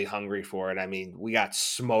really hungry for it. I mean, we got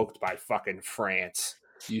smoked by fucking France.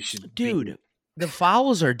 Dude, the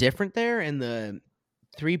fouls are different there, and the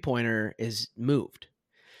 3-pointer is moved.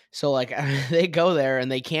 So like they go there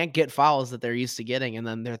and they can't get fouls that they're used to getting, and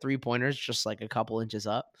then their 3-pointers just like a couple inches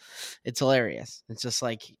up. It's hilarious. It's just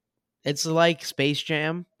like it's like Space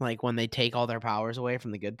Jam, like when they take all their powers away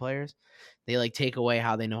from the good players. They like take away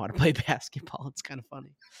how they know how to play basketball. It's kind of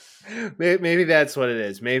funny. Maybe that's what it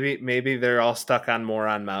is. Maybe they're all stuck on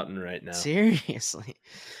Moron Mountain right now. Seriously.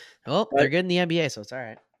 Well, they're good in the NBA, so it's all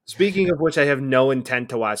right. Speaking of which, I have no intent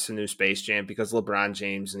to watch the new Space Jam because LeBron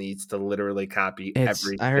James needs to literally copy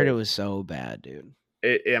everything. I heard it was so bad, dude.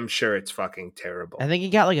 I'm sure it's fucking terrible. I think he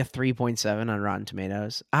got like a 3.7 on Rotten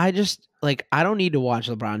Tomatoes. I don't need to watch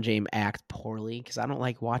LeBron James act poorly because I don't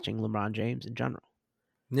like watching LeBron James in general.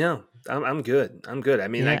 No, I'm good. I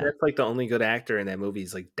mean, I guess like the only good actor in that movie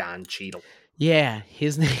is like Don Cheadle. Yeah,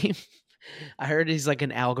 his name. I heard he's like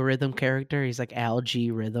an algorithm character. He's like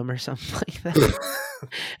Algae Rhythm or something like that.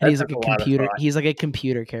 And he's like a computer. He's like a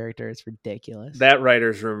computer character. It's ridiculous. That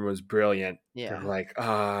writer's room was brilliant. Yeah, they're like,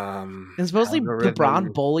 and supposedly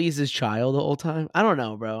LeBron bullies his child the whole time. I don't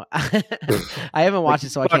know, bro. I haven't watched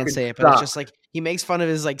it, so I can't say it. But it's just like he makes fun of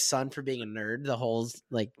his like son for being a nerd the whole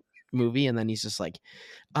like movie, and then he's just like,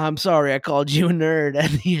 "I'm sorry, I called you a nerd."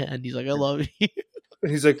 At the end, he's like, "I love you."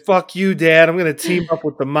 He's like, "Fuck you, Dad. I'm gonna team up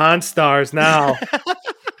with the Monstars now.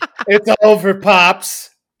 It's over, Pops.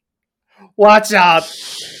 Watch out."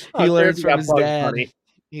 He learns from his dad.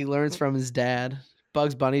 He learns from his dad.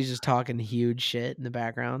 Bugs Bunny's just talking huge shit in the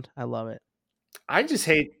background. I love it. I just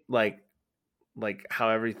hate like how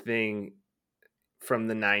everything from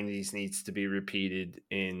the 90s needs to be repeated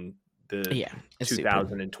in the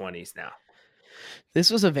 2020s now. This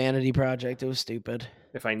was a vanity project. It was stupid.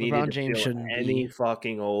 If I needed to feel any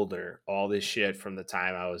fucking older, all this shit from the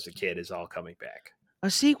time I was a kid is all coming back. A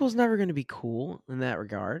sequel's never going to be cool in that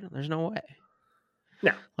regard. There's no way.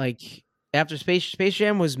 No. Like, after Space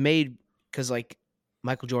Jam was made because, like,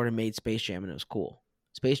 Michael Jordan made Space Jam and it was cool.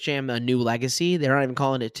 Space Jam, A New Legacy, they're not even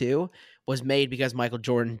calling it 2, was made because Michael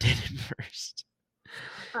Jordan did it first.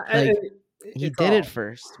 Like, he did it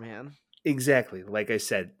first, man. Exactly. Like I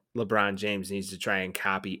said, LeBron James needs to try and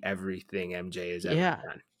copy everything MJ has ever Yeah.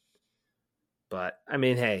 done. But I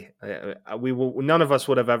mean, hey, none of us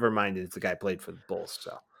would have ever minded if the guy played for the Bulls.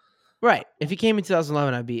 So Right. If he came in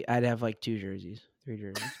 2011, I'd have like 2 jerseys, 3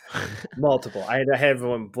 jerseys. multiple. I had to have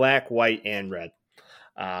one black, white, and red.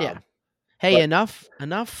 Yeah. Um, Hey, but enough I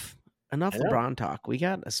know. LeBron talk. We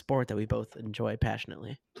got a sport that we both enjoy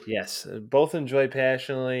passionately. Yes, both enjoy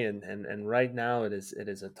passionately, and right now it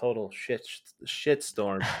is a total shit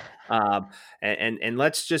storm. And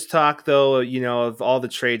let's just talk though. Of all the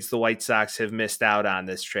trades the White Sox have missed out on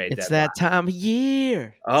this trade It's deadline. that time of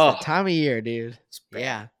year. It's that Oh, time of year, dude. it's bad.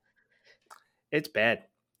 Yeah. It's bad.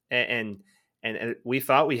 And we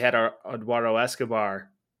thought we had our Eduardo Escobar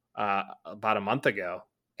about a month ago,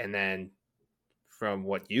 and then from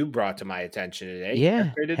what you brought to my attention today, he got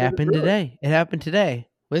Yeah. traded to the Happened Brewers. today. It happened today.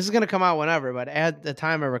 Well, this is going to come out whenever, but at the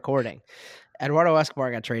time of recording, Eduardo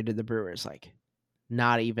Escobar got traded to the Brewers like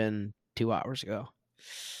not even 2 hours ago.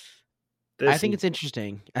 I This think is it's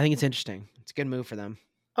interesting. It's a good move for them.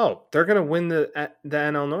 Oh, they're gonna win the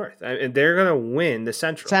NL North. They're gonna win the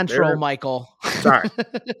Central. Central, Michael. Sorry,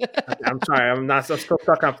 I'm sorry. I'm still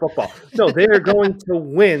stuck on football. No, they are going to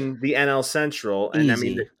win the NL Central, and I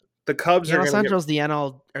mean Easy. the Cubs The are NL gonna get. Central is the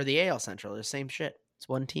NL or the AL Central. They're the same shit. It's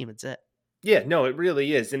one team. It's it. Yeah, no, it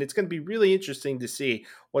really is, and it's going to be really interesting to see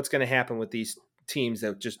what's going to happen with these teams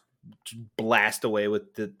that just blast away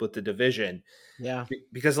with the division. Yeah.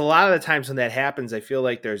 Because a lot of the times when that happens, I feel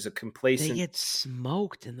like there's a They complacent. get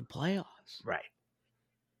smoked in the playoffs. Right.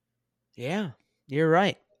 Yeah, you're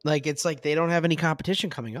right. Like it's like they don't have any competition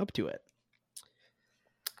coming up to it.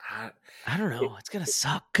 I don't know. It's gonna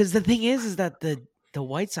suck because the thing is that the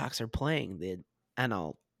White Sox are playing the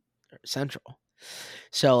NL Central,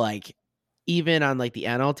 so like even on like the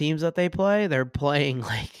NL teams that they play, they're playing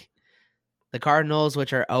like the Cardinals,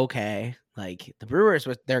 which are okay. Like the Brewers,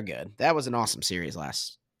 they're good. That was an awesome series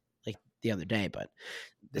the other day, but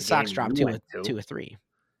the The Sox game dropped you two went to. or three.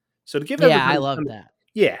 So to give Yeah, I everybody love some, that.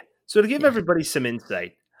 yeah. So to give Yeah. everybody some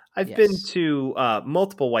insight, I've been Yes. to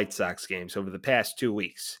multiple White Sox games over the past 2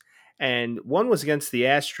 weeks, and one was against the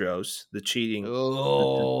Astros, the cheating, the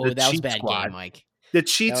Oh, that was a cheat bad game, squad, Mike. the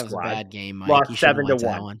cheat That was a squad bad game, Mike. You lost shouldn't have seven to went to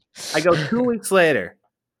that one. one. I go 2 weeks later.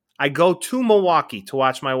 I go to Milwaukee to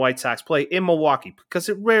watch my White Sox play in Milwaukee because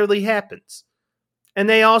it rarely happens, and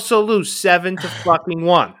they also lose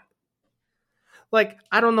 7-1. Like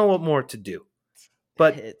I don't know what more to do,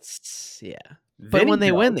 but It's yeah. But when Vinny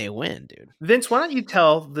they win, knows. they win, dude. Vince, why don't you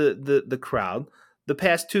tell the crowd the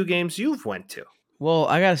past 2 games you've went to? Well,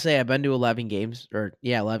 I gotta say, I've been to 11 games,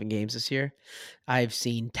 11 games this year. I've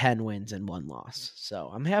seen 10 wins and 1 loss,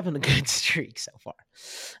 so I'm having a good streak so far.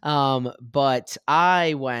 But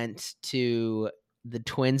I went to the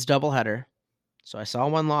Twins doubleheader, so I saw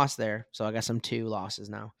 1 loss there. So I guess I'm 2 losses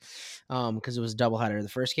now, because it was a doubleheader. The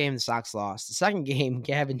first game, the Sox lost. The second game,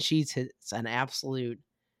 Gavin Sheets hits an absolute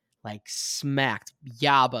like smacked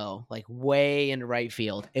Yabo like way into right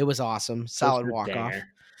field. It was awesome, This solid is a walk off. banger.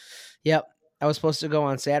 Yep. I was supposed to go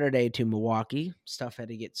on Saturday to Milwaukee. Stuff had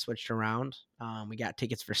to get switched around. We got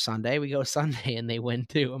tickets for Sunday. We go Sunday and they win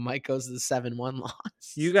too. And Mike goes to the 7-1 loss.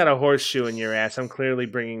 You got a horseshoe in your ass. I'm clearly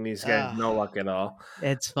bringing these guys Uh, no luck at all.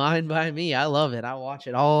 it's fine by me. I love it. I watch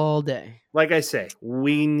it all day. Like I say,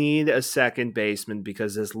 we need a second baseman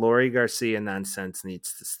because this Laurie Garcia nonsense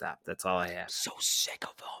needs to stop. That's all I I'm have. so sick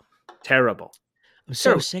of them. Terrible. I'm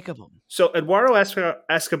so sick of them. So Eduardo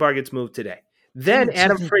Escobar gets moved today. Then Dude,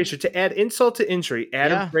 Adam Frazier, to add insult to injury,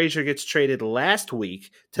 Yeah. Frazier gets traded last week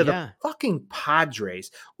to Yeah. the fucking Padres,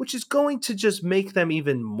 which is going to just make them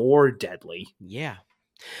even more deadly. Yeah.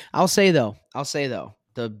 I'll say though,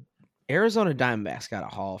 the Arizona Diamondbacks got a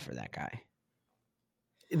haul for that guy.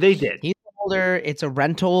 They did. He's older. It's a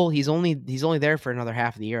rental. He's only there for another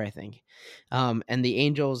half of the year, I think. And the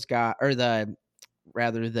Angels got, or the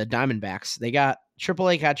Diamondbacks, they got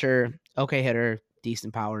AAA catcher, okay hitter,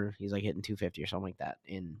 decent power. He's like hitting 250 or something like that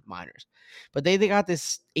in minors. But they got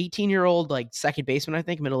this 18-year-old like second baseman, I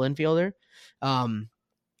think, middle infielder.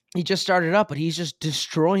 He just started up, but he's just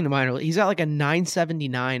destroying the minor. He's got like a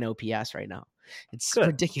 979 OPS right now. It's Good.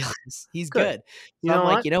 ridiculous. He's good. You So know I'm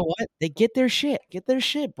like, what? you know what? They get their shit. Get their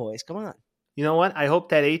shit, boys. Come on. You know what? I hope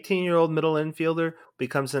that 18-year-old middle infielder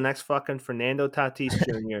becomes the next fucking Fernando Tatis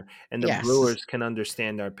Jr. and the Yes. Brewers can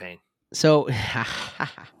understand our pain. So,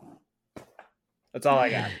 That's all I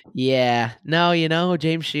got. yeah. No,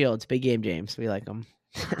 James Shields, big game James. We like him.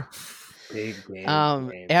 Big game.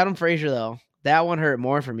 Adam Frazier, though, that one hurt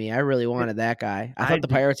more for me. I really wanted that guy. I thought the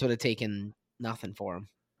Pirates would have taken nothing for him.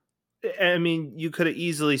 I mean, you could have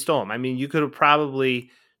easily stole him. I mean, you could have probably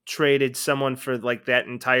traded someone for like that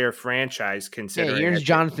entire franchise, Yeah, considering here's that they,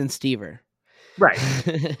 Jonathan Stever.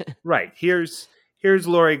 right, right. Here's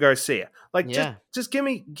Laurie Garcia. Like Yeah. just give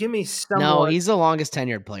me No, someone. he's the longest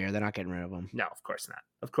tenured player. They're not getting rid of him. No, of course not.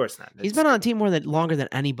 Of course not. He's It's been on the team longer than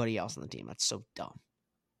anybody else on the team. That's so dumb.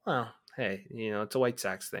 well, hey, it's a White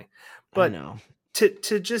Sox thing. I But know.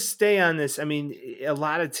 to just stay on this, I mean, a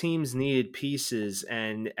lot of teams needed pieces,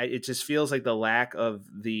 and it just feels like the lack of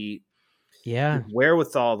the Yeah.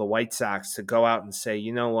 wherewithal of the White Sox to go out and say,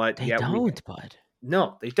 you know what? They Yeah, don't, bud.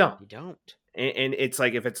 no, they don't. They don't. And it's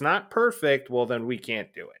like if it's not perfect, well, then we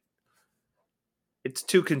can't do it. It's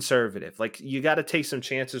too conservative. Like you got to take some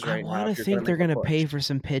chances I right now want if to you're going think to they're make a going to push. pay for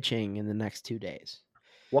some pitching in the next 2 days.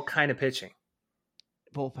 What kind of pitching?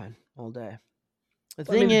 Bullpen all day. The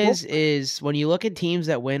Well, I mean, thing is when you look at teams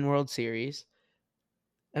that win World Series,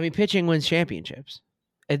 I mean, pitching wins championships.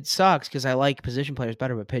 It sucks because I like position players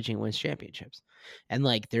better, but pitching wins championships. And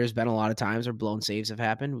like, there's been a lot of times where blown saves have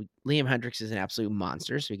happened. Liam Hendricks is an absolute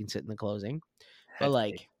monster, so he can sit in the closing. But head fake.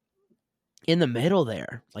 like in the middle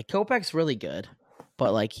there, like Kopech's really good,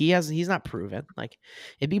 but like he's not proven. Like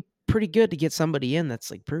it'd be pretty good to get somebody in that's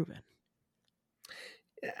like proven.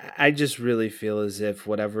 I just really feel as if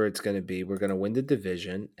whatever it's going to be, we're going to win the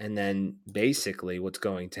division. And then basically what's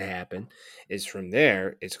going to happen is from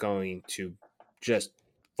there, it's going to just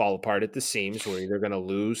fall apart at the seams. We're either going to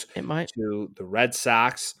lose It might. to the Red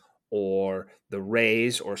Sox or the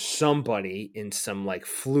Rays or somebody in some like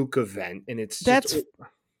fluke event. And it's just, That's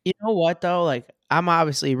you know what though. Like I'm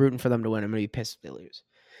obviously rooting for them to win. I'm gonna be pissed if they lose.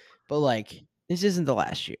 But like this isn't the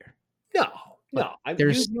last year. no, Like no. You have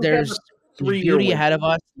there's a 3-year beauty win. ahead of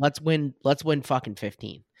us. Let's win fucking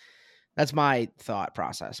 15. That's my thought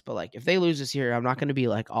process. But like if they lose this year, I'm not gonna be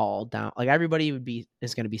like all down. Like everybody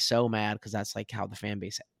is gonna be so mad because that's like how the fan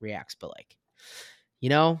base reacts. But like,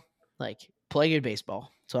 like play good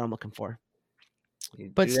baseball. That's what I'm looking for. You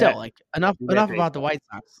But do still, that. like enough Do that about the baseball. White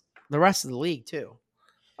Sox. The rest of the league too.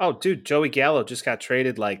 Oh, dude, Joey Gallo just got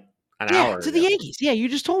traded like an Yeah, hour to the ago. Yankees. Yeah, you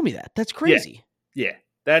just told me that. That's Yeah, crazy. yeah.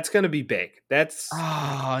 That's going to be big.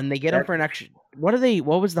 Oh, and they get him That for an extra. What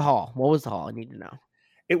was the haul? What was the haul? I need to know.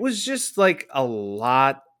 it was just like a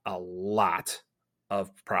lot of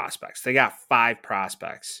prospects. They got 5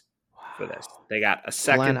 prospects for this. Wow. They got a Glenn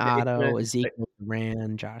second Otto, baseman. Ezekiel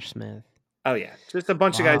Duran, Josh Smith. Oh yeah, just a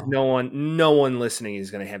bunch of guys. Wow. No one listening is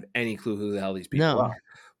going to have any clue who the hell these people No. are.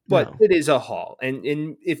 But No. it is a haul, and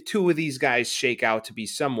if 2 of these guys shake out to be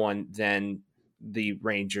someone, then the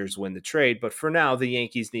Rangers win the trade. But for now, the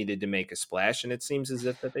Yankees needed to make a splash, and it seems as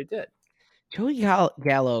if that they did. Joey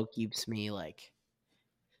Gallo keeps me like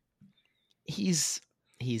he's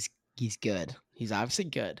good. He's obviously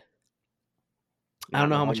good. I Not don't in know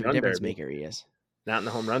the how home much of a run difference derby. maker he is. Not in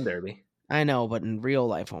the home run derby. I know, but in real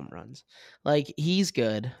life home runs, like he's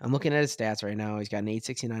good. I'm looking at his stats right now. He's got an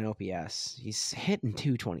 869 OPS. He's hitting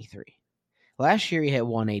 223. Last year he hit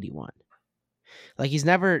 181. Like he's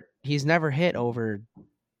never hit over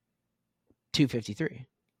 253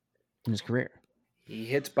 in his career. He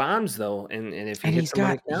hits bombs though, and if he And hits them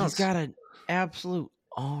when it he's counts, got an absolute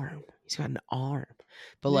arm. He's got an arm.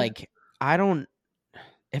 But yeah. like I don't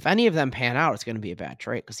if any of them pan out, it's going to be a bad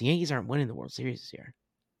trade because the Yankees aren't winning the World Series this year.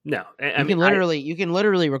 No, You can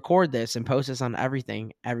literally record this and post this on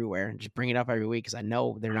everything, everywhere, and just bring it up every week because I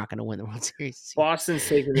know they're not going to win the World Series this year. Boston's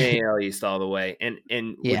taking the AL East all the way. And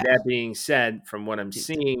with Yeah. that being said, from what I'm Dude, the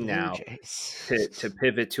seeing Blue now, Jays. to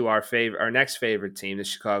pivot to our next favorite team, the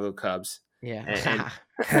Chicago Cubs. Yeah.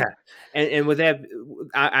 And with that,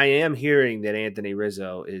 I am hearing that Anthony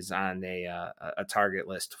Rizzo is on a target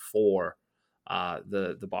list for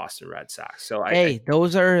the Boston Red Sox. So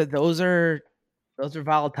those are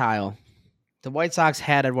volatile. The White Sox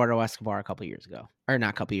had Eduardo Escobar a couple weeks ago, and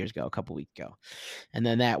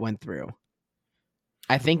then that went through.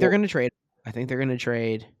 I think they're going to trade. I think they're going to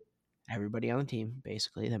trade everybody on the team,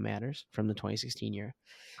 basically, that matters from the 2016 year.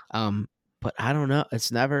 But I don't know.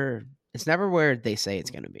 It's never where they say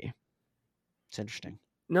it's going to be. It's interesting.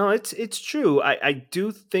 No, it's true. I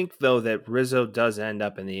do think though that Rizzo does end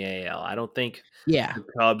up in the AL. I don't think the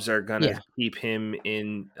Cubs are going to keep him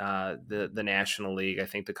in the National League. I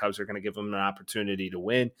think the Cubs are going to give him an opportunity to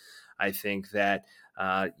win. I think that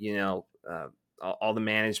all the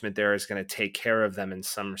management there is going to take care of them in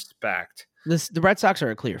some respect. The Red Sox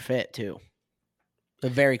are a clear fit too. A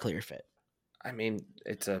very clear fit. I mean,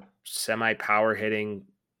 it's a semi-power hitting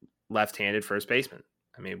left-handed first baseman.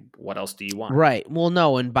 I mean, what else do you want? Right. Well,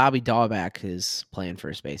 no, and Bobby Dahlbeck is playing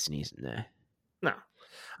first base, and he's No.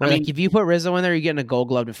 I Like, mean, if you put Rizzo in there, you're getting a Gold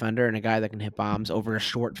Glove defender and a guy that can hit bombs over a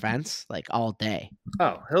short fence, like, all day.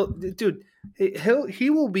 he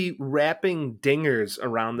will be wrapping dingers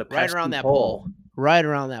around the Right around pesky that pole. pole. Right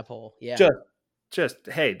around that pole. Yeah. Just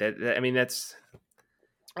hey, I mean, that's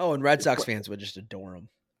Oh, and Red Sox fans would just adore him.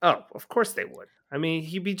 oh, of course they would. I mean,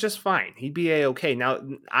 he'd be just fine. He'd be a-okay. Now,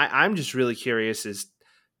 I'm just really curious: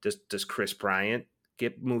 does Chris Bryant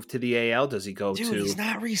get moved to the AL? Does he go Dude, to he's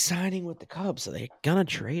not re-signing with the Cubs, so they're gonna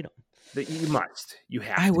trade him. You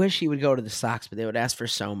have I to. wish he would go to the Sox, but they would ask for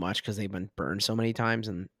so much because they've been burned so many times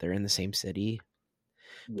and they're in the same city.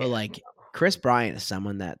 But Yeah, like Chris Bryant is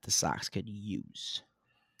someone that the Sox could use.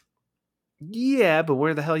 yeah, but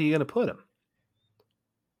where the hell are you going to put him?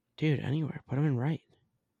 Dude, anywhere. Put him in right.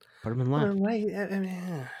 Put him in left. Right. I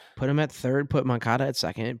mean, Put him at third. Put Moncada at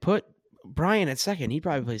second. Put Bryant at second. He'd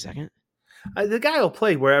probably play second. the guy will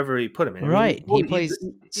play wherever you put him in. I mean, Right. He plays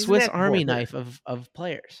he's a Swiss natural Army born hitter. knife of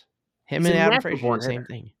players. Him He's a and Adam natural Frazier do born the same hitter.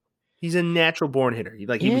 thing. He's a natural born hitter. He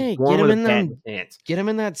was Yeah, born with a bat in his hands. get him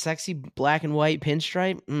in that sexy black and white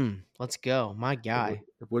pinstripe. Let's go. My guy.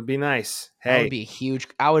 It would be nice. That Hey, would be a huge.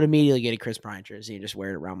 I would immediately get a Chris Bryant jersey and just wear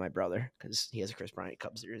it around my brother because he has a Chris Bryant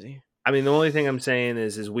Cubs jersey. I mean, the only thing I'm saying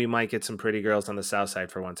is we might get some pretty girls on the South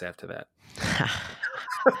Side for once after that.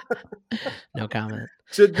 No comment.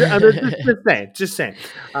 Just saying.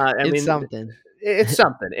 I mean, Something. It's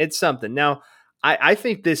something. It's something. Now, I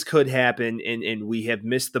think this could happen, and we have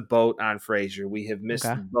missed the boat on Frazier. We have missed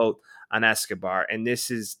the boat on Escobar, and this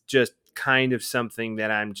is just kind of something that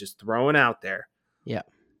I'm just throwing out there. Yeah.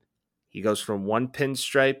 He goes from one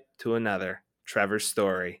pinstripe to another. Trevor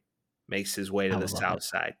Story makes his way to the South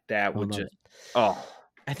Side. That would just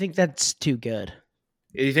I think that's too good.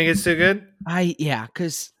 You think it's too good?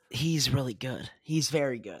 Because he's really good. He's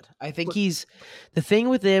very good. I think the thing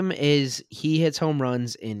with him is he hits home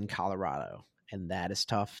runs in Colorado, and that is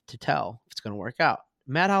tough to tell if it's going to work out.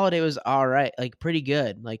 Matt Holliday was all right, like pretty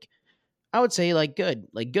good. Like I would say like good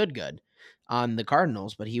on the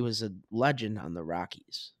Cardinals, but he was a legend on the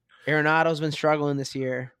Rockies. Arenado's been struggling this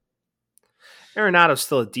year. Arenado's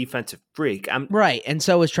still a defensive freak. Right, and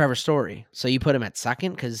so is Trevor Story. So you put him at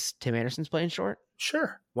second because Tim Anderson's playing short?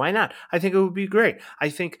 Sure. Why not? I think it would be great. I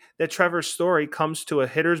think that Trevor Story comes to a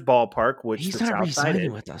hitter's ballpark, which he's the not South Side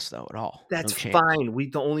re-signing with us though at all. That's fine.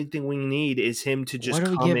 The only thing we need is him to just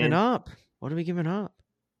come in. What are we giving up? What are we giving up?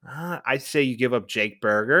 I say you give up Jake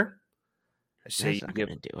Berger. I say That's not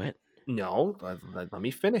going to do it. No, let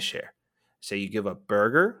me finish here. I say you give up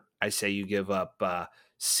Berger. I say you give up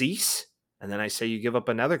Cease, and then I say you give up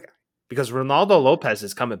another guy because Ronaldo Lopez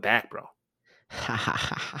is coming back, bro.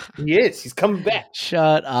 He is. He's coming back.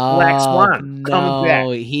 Shut up. Black Swan coming back.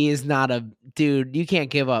 He is not a dude. You can't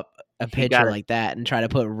give up a pitcher like that and try to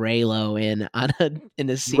put Raylo in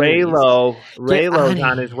a series. Raylo's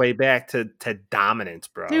on his way back to dominance,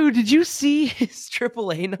 bro. Dude, did you see his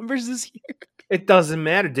AAA numbers this year? It doesn't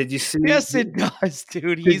matter. Did you see? Yes, it does,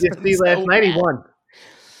 dude. Did you see last night? He won.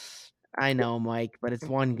 I know, Mike, but it's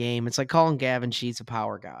one game. It's like calling Gavin Sheets a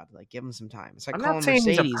power god. Like, give him some time. It's like I'm calling not saying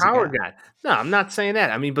Mercedes he's a power god. No, I'm not saying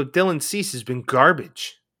that. I mean, but Dylan Cease has been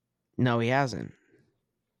garbage. No, he hasn't.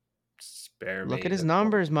 Look at his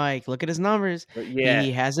numbers, Mike. Look at his numbers. Yeah.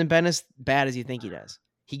 He hasn't been as bad as you think he does.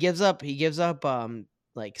 He gives up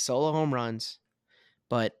like solo home runs,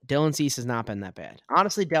 but Dylan Cease has not been that bad.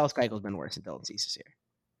 Honestly, Dallas Keuchel's been worse than Dylan Cease this year.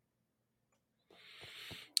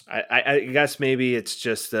 I guess maybe it's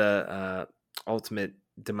just the ultimate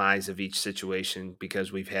demise of each situation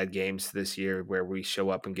because we've had games this year where we show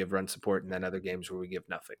up and give run support and then other games where we give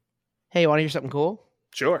nothing. Hey, want to hear something cool?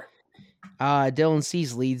 Sure. Dylan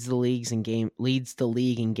Cease leads the league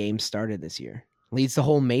in games started this year. Leads the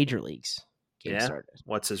whole major leagues games started.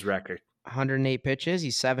 What's his record? 108 pitches.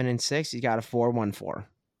 He's 7-6. He's got a 4.14,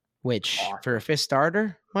 which for a fifth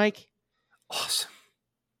starter, Mike, awesome.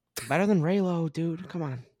 Better than Raylo, dude. Come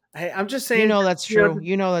on. Hey, I'm just saying. You know that's true.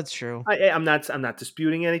 That's true. I'm not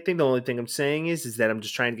disputing anything. The only thing I'm saying is that I'm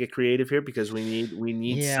just trying to get creative here because we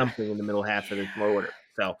need something in the middle half of this order.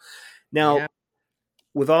 So now,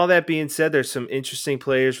 with all that being said, there's some interesting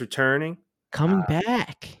players returning, coming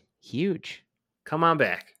back. Huge. Come on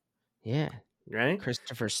back. Yeah. Right.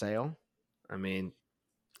 Christopher Sale. I mean,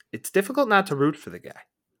 it's difficult not to root for the guy.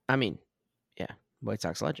 I mean, yeah, White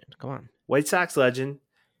Sox legend. Come on. White Sox legend.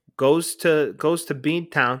 Goes to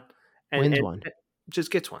Beantown and wins one.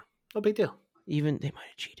 Just gets one. No big deal. Even they might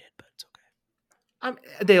have cheated, but it's okay.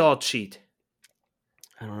 They all cheat.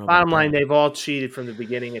 I don't know. Bottom line, they've all cheated from the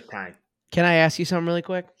beginning of time. Can I ask you something really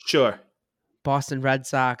quick? Sure. Boston Red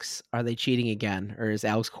Sox, are they cheating again? Or is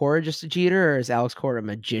Alex Cora just a cheater? Or is Alex Cora a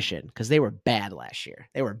magician? Because they were bad last year.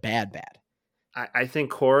 They were bad. I think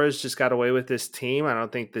Cora's just got away with this team. I don't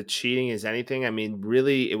think the cheating is anything. I mean,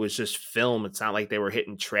 really, it was just film. It's not like they were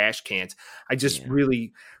hitting trash cans. I just Yeah.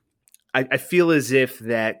 really, I feel as if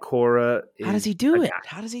that Cora How does is he a do it? guy.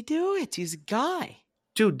 How does he do it? He's a guy.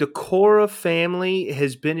 Dude, the Cora family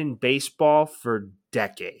has been in baseball for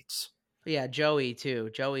decades. Yeah, Joey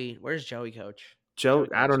too. Joey, where's Joey coach? Joe,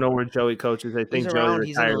 Joey I don't coach. know where Joey coaches. I He's think Joey around.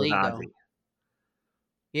 He's in the retired with league though. Ozzy.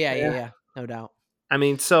 Yeah, yeah, Yeah. yeah. No doubt. I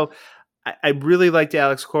mean, so I really liked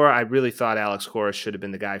Alex Cora. I really thought Alex Cora should have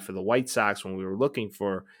been the guy for the White Sox when we were looking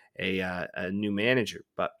for a new manager.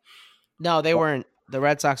 But No, they weren't. The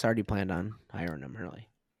Red Sox already planned on hiring him early.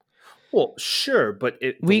 well, sure, but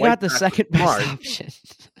the We White got the Sox were second best smart. option.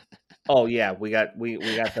 Oh yeah, we got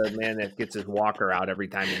the man that gets his walker out every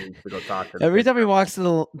time he needs to go talk to the Every time he pitcher. walks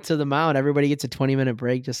to the mound, everybody gets a 20-minute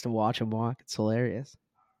break just to watch him walk. It's hilarious.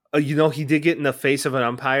 He did get in the face of an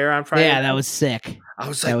umpire on Friday Yeah, that night. was sick. I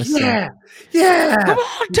was That like, was sick. yeah. Come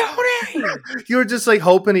on, Tony. You were just like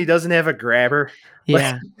hoping he doesn't have a grabber. Like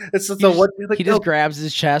Yeah. it's just the what? Like, He just grabs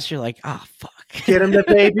his chest. You're like, oh, fuck. get him the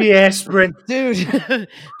baby aspirin. Dude,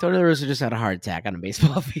 Tony La Russa just had a heart attack on a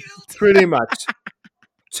baseball field. Pretty much.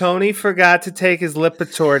 Tony forgot to take his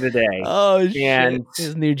Lipitor today, Oh, shit. and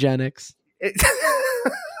His Nugenics. it,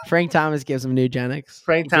 Frank Thomas gives him Nugenics.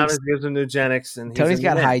 Frank He Thomas drinks- gives him Nugenics, and Tony's he's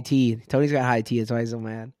got high tea. Tony's got high tea. That's why he's so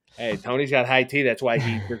mad. Hey, Tony's got high tea. That's why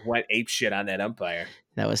he just went ape shit on that umpire.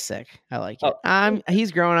 That was sick. I like it. Oh,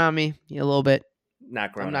 He's growing on me a little bit.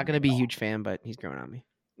 not growing. I'm not on going to me be at a all. huge fan, but he's growing on me.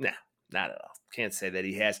 Nah, not at all. Can't say that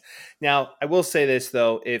he has. Now, I will say this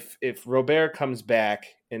though: if Robert comes back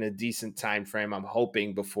in a decent time frame, I'm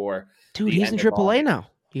hoping before. Dude, the he's in end of AAA August. now.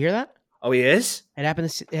 You hear that? Oh, he is. It happened.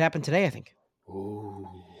 It happened today, I think. Ooh,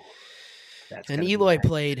 that's And gonna be Eloy nice.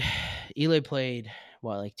 played. Eloy played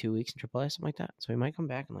what, like 2 weeks in AAA, something like that. So he might come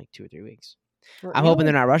back in like 2 or 3 weeks. Well, I'm hoping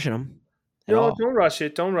they're not rushing him at all. Don't rush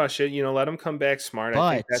it. Don't rush it. Let him come back smart.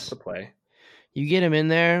 I think that's the But play. you get him in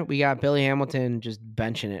there. We got Billy Hamilton just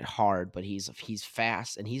benching it hard, but he's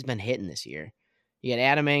fast and he's been hitting this year. You got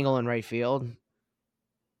Adam Engel in right field,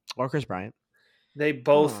 or Chris Bryant. They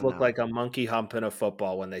both on look now. like a monkey humping a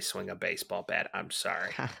football when they swing a baseball bat. I'm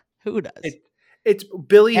sorry. Who does? It's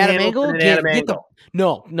Billy Adam Hamilton Engel? and Adam Get the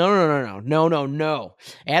Engel. No.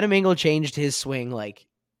 Adam Engel changed his swing like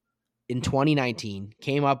in 2019,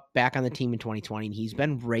 came up back on the team in 2020, and he's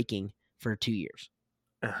been raking for 2 years.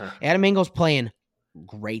 Uh-huh. Adam Engel's playing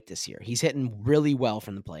great this year. He's hitting really well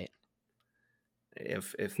from the plate.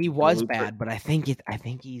 If He was bad, but I think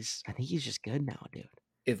he's just good now, dude.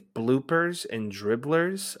 If bloopers and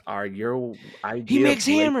dribblers are your idea, He makes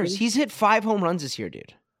of hammers. raking, He's hit 5 home runs this year,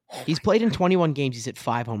 dude. He's played in 21 games. He's hit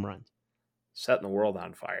 5 home runs. setting the world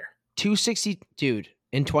on fire. 260, dude,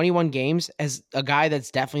 in 21 games as a guy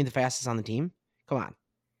that's definitely the fastest on the team. Come on.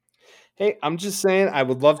 Hey, I'm just saying, I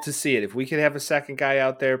would love to see it. If we could have a second guy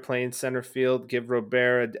out there playing center field, give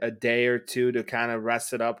Robert a day or two to kind of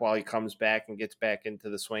rest it up while he comes back and gets back into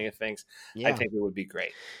the swing of things, Yeah. I think it would be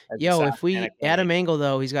great. Yo, if we Adam Engel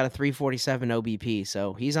though, he's got a 347 OBP,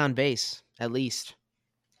 so he's on base at least.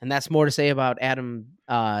 And that's more to say about Adam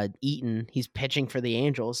Eaton. He's pitching for the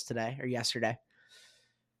Angels today or yesterday.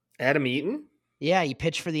 Adam Eaton? Yeah, he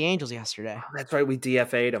pitched for the Angels yesterday. Oh, that's right. We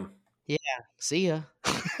DFA'd him. Yeah, see ya.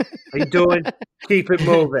 How you doing? Keep it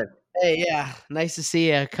moving. Hey, yeah, nice to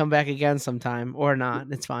see you. Come back again sometime or not.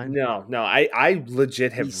 It's fine. No, I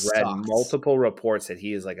legit have He read sucks. multiple reports that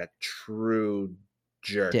he is like a true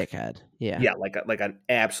jerk. Dickhead. Yeah. Yeah, like an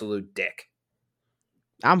absolute dick.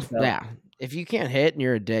 Yeah. If you can't hit and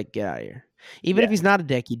you're a dick, get out of here. Even Yeah. if he's not a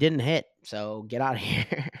dick, he didn't hit. So get out of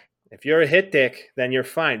here. If you're a hit dick, then you're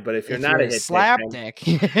fine. But if you're not a hit slap dick,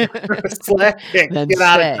 dick, slap dick, then get stay.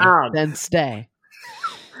 out of town. Then stay.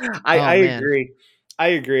 I man. agree. I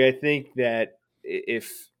agree. I think that if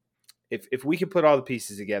we can put all the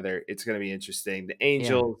pieces together, it's going to be interesting. The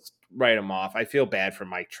Angels write them off. I feel bad for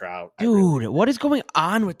Mike Trout. Dude, what is going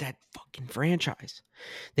on with that fucking franchise?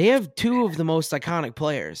 They have 2 of the most iconic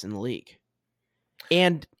players in the league.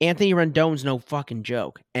 And Anthony Rendon's no fucking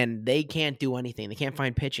joke. And they can't do anything. They can't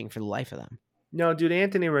find pitching for the life of them. No, dude,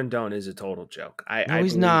 Anthony Rendon is a total joke. No,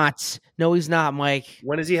 he's not. No, he's not, Mike.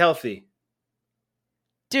 When is he healthy?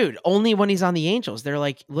 Dude, only when he's on the Angels. They're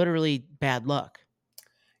like literally bad luck.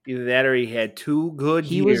 Either that or he had 2 good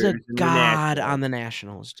He years. was a in the god Nationals. on the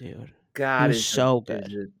Nationals, dude. God He was is so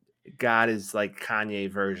good. God is like Kanye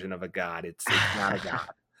version of a god. It's not a god.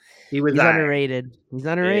 He was He's all right. underrated. He's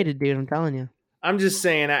underrated, dude. I'm telling you. I'm just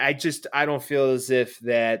saying. I don't feel as if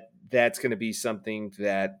that's going to be something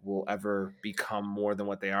that will ever become more than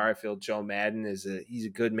what they are. I feel Joe Madden he's a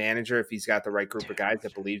good manager if he's got the right group of guys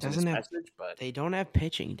that believes in his message. But they don't have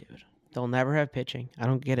pitching, dude. They'll never have pitching. I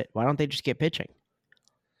don't get it. Why don't they just get pitching?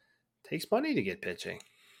 Takes money to get pitching.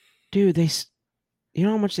 Dude, you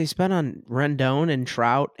know how much they spent on Rendon and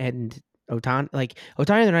Trout and Otani? Like,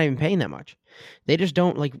 Otani, they're not even paying that much. They just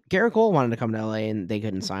don't, like, Garrett Cole wanted to come to LA and they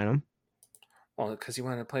couldn't sign him. Well, because he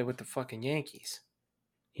wanted to play with the fucking Yankees.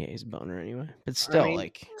 Yeah, he's a boner anyway. But still,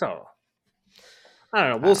 so I don't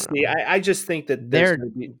know. We'll see. I just think that they're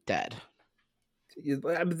dead.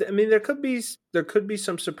 I mean, there could be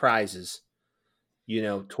some surprises,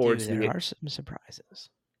 towards Dude, there are some surprises.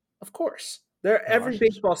 Of course. Every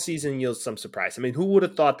baseball season yields some surprise. I mean, who would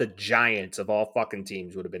have thought the Giants of all fucking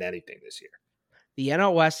teams would have been anything this year? The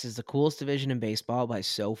NL West is the coolest division in baseball by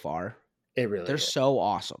so far. It really They're is. So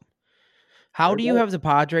awesome. How do you have the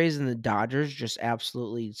Padres and the Dodgers just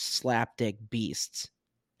absolutely slapdick beasts,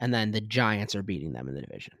 and then the Giants are beating them in the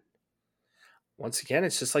division? Once again,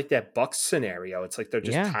 it's just like that Bucks scenario. It's like they're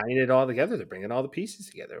just tying it all together. They're bringing all the pieces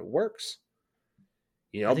together. It works.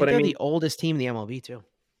 I think they're the oldest team in the MLB too.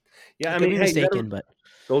 Yeah, I could be mistaken, but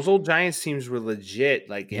those old Giants teams were legit,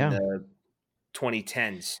 like in the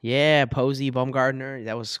 2010s. Yeah, Posey, Bumgarner,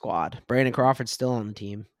 that was squad. Brandon Crawford's still on the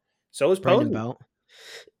team. So is Brandon Posey. Belt.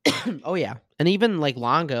 Oh, yeah. And even like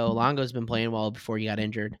Longo's been playing well before he got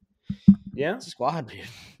injured. Yeah. It's a squad, dude.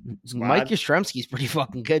 Mike Yastrzemski's pretty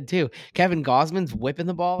fucking good, too. Kevin Gausman's whipping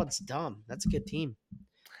the ball. It's dumb. That's a good team.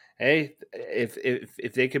 Hey,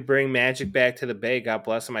 if they could bring Magic back to the Bay, God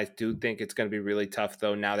bless them. I do think it's going to be really tough,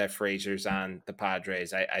 though, now that Frazier's on the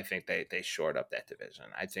Padres. I think they short up that division.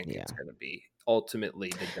 I think it's going to be ultimately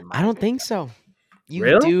the demise. I don't think so.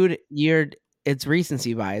 Really? Dude, it's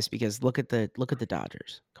recency bias because look at the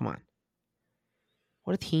Dodgers. Come on.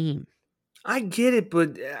 What a team. I get it,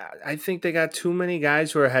 but I think they got too many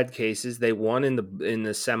guys who are head cases. They won in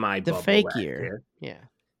the semi bubble. The fake year. Yeah.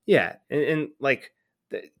 Yeah. And like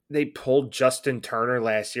they pulled Justin Turner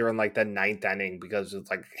last year in like the 9th inning because it's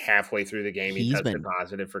like halfway through the game he tested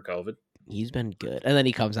positive for COVID. He's been good. And then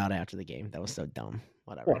he comes out after the game. That was so dumb.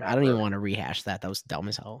 Whatever. I don't even want to rehash that. That was dumb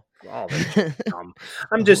as hell. Oh, that's dumb.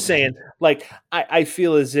 I'm just saying, like, I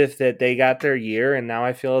feel as if that they got their year, and now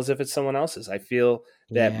I feel as if it's someone else's. I feel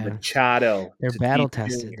that Machado. They're battle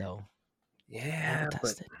tested, though. Yeah,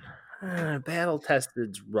 but battle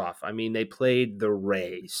tested's rough. I mean, they played the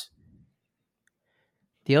Rays.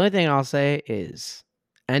 The only thing I'll say is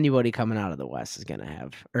anybody coming out of the West is going to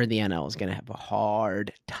have, or the NL is going to have a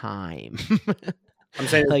hard time. I'm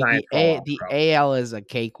saying like the AL is a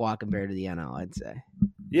cakewalk compared to the NL, I'd say.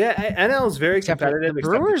 Yeah, NL is very competitive. The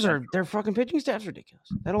Brewers their fucking pitching staff's ridiculous.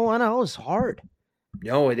 That whole NL is hard.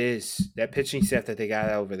 No, it is. That pitching staff that they got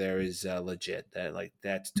over there is legit.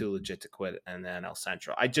 That's too legit to quit in the NL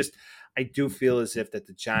Central. I do feel as if that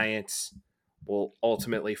the Giants will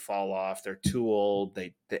ultimately fall off. They're too old.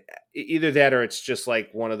 They either that or it's just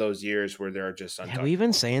like one of those years where they're just untouchable. Have we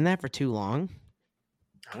been saying that for too long?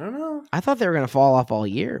 I don't know. I thought they were going to fall off all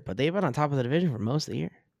year, but they've been on top of the division for most of the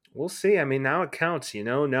year. We'll see. I mean, now it counts,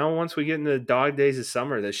 Now once we get into the dog days of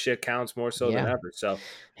summer, this shit counts more so than ever. So,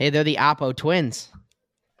 hey, they're the Oppo Twins.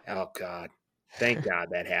 Oh, God. Thank God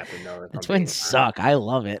that happened, though. The Twins suck. I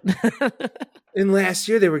love it. And last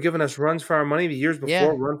year, they were giving us runs for our money. The years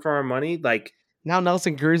before, run for our money. Like, now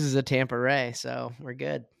Nelson Cruz is a Tampa Ray, so we're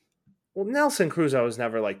good. Well, Nelson Cruz, I was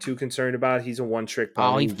never too concerned about. He's a one-trick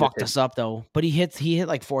pony. Oh, he fucked us up though. But he hit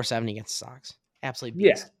like 470 against the Sox. Absolutely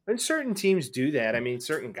beast. Yeah, and certain teams do that. I mean,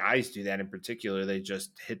 certain guys do that in particular. They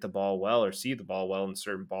just hit the ball well or see the ball well in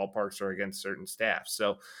certain ballparks or against certain staffs.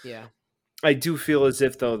 So yeah, I do feel as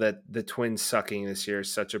if though that the Twins sucking this year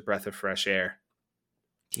is such a breath of fresh air.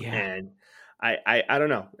 Yeah, and I don't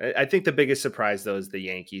know. I think the biggest surprise though is the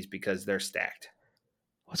Yankees because they're stacked.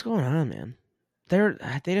 What's going on, man?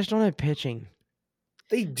 They just don't have pitching.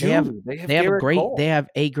 They do. They have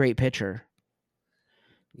a great pitcher.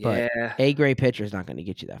 But a great pitcher is not going to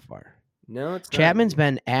get you that far. No, it's Chapman's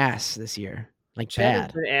been ass this year.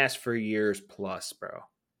 Chapman's been ass for years plus, bro.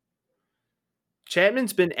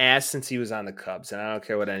 Chapman's been ass since he was on the Cubs, and I don't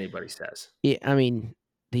care what anybody says. Yeah, I mean,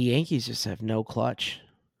 the Yankees just have no clutch.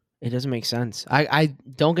 It doesn't make sense. I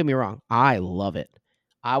don't get me wrong. I love it.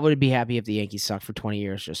 I would be happy if the Yankees sucked for 20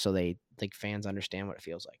 years just so fans understand what it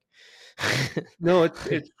feels like. No,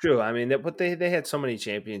 it's true. I mean, but they had so many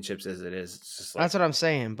championships as it is. It's just that's what I'm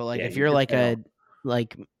saying. But if you're I got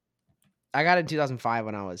it in 2005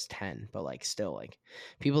 when I was 10, but still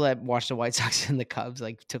people that watched the White Sox and the Cubs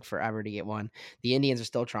took forever to get one. The Indians are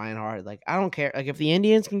still trying hard. I don't care. If the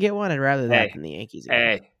Indians can get one, I'd rather that than the Yankees.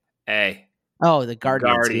 Hey. Oh, the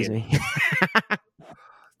Guardians. Excuse me.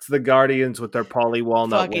 It's the Guardians with their Paulie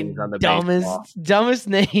Walnut wings on the dumbest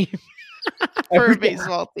name for a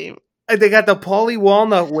baseball team. They got the Paulie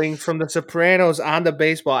Walnut wings from The Sopranos on the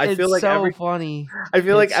baseball. It's so funny. I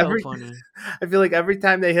feel like It's so every funny. I feel like every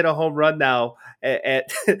time they hit a home run now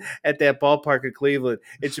at at that ballpark in Cleveland,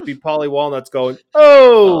 it should be Paulie Walnuts going,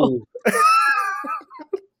 Oh,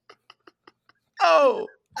 oh,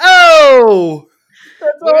 oh, oh,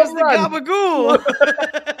 that's a where's home the run. gabagool?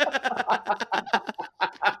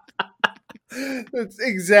 That's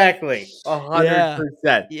exactly Yeah.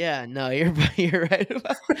 100%. Yeah, no, you're right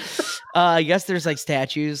about. I guess there's like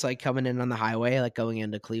statues like coming in on the highway, like going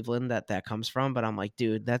into Cleveland that comes from. But I'm like,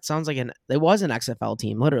 dude, that sounds like it was an XFL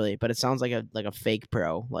team, literally, but it sounds like a fake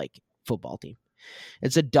pro like football team.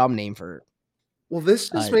 It's a dumb name for Well, this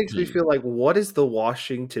just a makes me team. feel like, what is the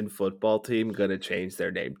Washington football team going to change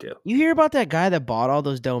their name to? You hear about that guy that bought all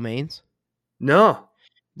those domains? No.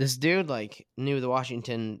 This dude like knew the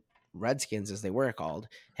Washington Redskins, as they were called,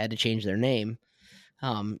 had to change their name.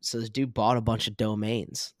 So this dude bought a bunch of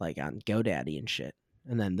domains like on GoDaddy and shit.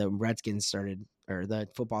 And then the Redskins started, or the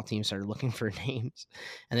football team started looking for names,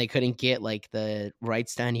 and they couldn't get like the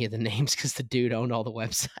rights to any of the names because the dude owned all the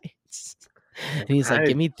websites. And That's he's like, kind of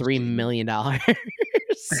 "Give me genius. $3 million."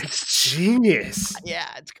 That's genius. Yeah,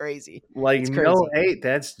 it's crazy. Like, It's no crazy. hate,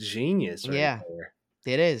 that's genius right Yeah, there.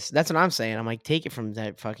 it is. That's what I'm saying. I'm like, take it from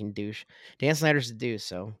that fucking douche. Dan Snyder's a douche,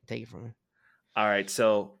 so take it from him. All right,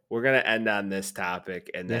 so we're going to end on this topic,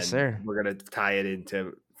 and Yes, then sir. we're going to tie it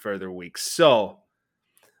into further weeks. So,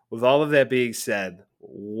 with all of that being said,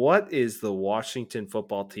 what is the Washington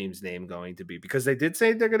football team's name going to be? Because they did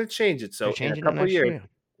say they're going to change it. They're So, in a changing it couple of next years, year.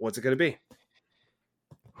 what's it going to be?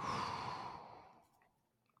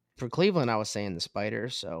 For Cleveland, I was saying the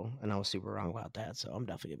Spiders, and I was super wrong about that. So I'm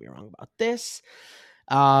definitely gonna be wrong about this.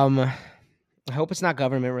 I hope it's not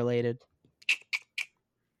government related.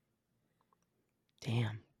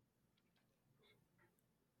 Damn.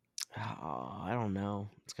 Oh, I don't know.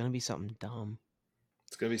 It's gonna be something dumb.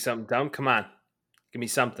 It's going to be something dumb. Come on, give me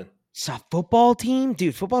something. So football team,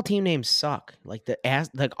 dude. Football team names suck. Like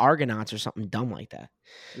Argonauts or something dumb like that.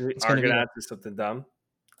 It's gonna be Argonauts is something dumb.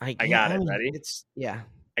 like I yeah. got I it. mean, Ready? it's yeah.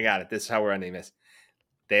 I got it. This is how we're ending this.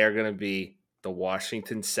 They are going to be the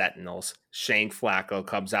Washington Sentinels. Shane Flacco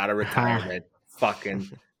comes out of retirement. Fucking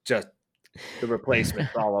just the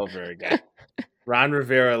replacements all over again. Ron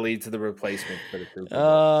Rivera leads the replacement for the Super Bowl.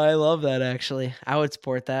 I love that. Actually, I would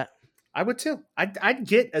support that. I would too. I'd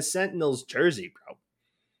get a Sentinels jersey, bro.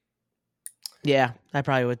 Yeah, I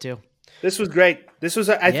probably would too. This was great. I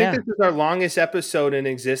think Yeah. this is our longest episode in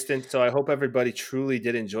existence. So I hope everybody truly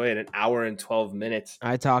did enjoy it. An hour and 12 minutes.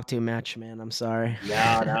 I talk too much, man. I'm sorry.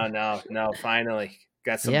 No. Finally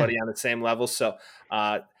got Yeah. somebody on the same level. So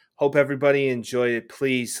hope everybody enjoyed it.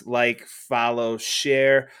 Please like, follow,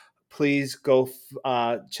 share. Please go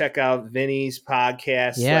check out Vinny's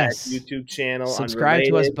podcast / Yes. YouTube channel, Subscribe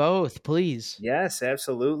to us Unrelated. both, please. Yes,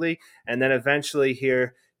 absolutely. And then eventually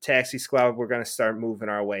here, Taxi Squad, we're going to start moving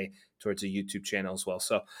our way towards a YouTube channel as well.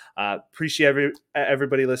 So appreciate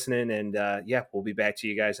everybody listening. And yeah, we'll be back to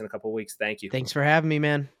you guys in a couple of weeks. Thank you. Thanks for having me,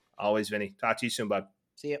 man. Always, Vinny. Talk to you soon, bud.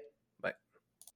 See ya.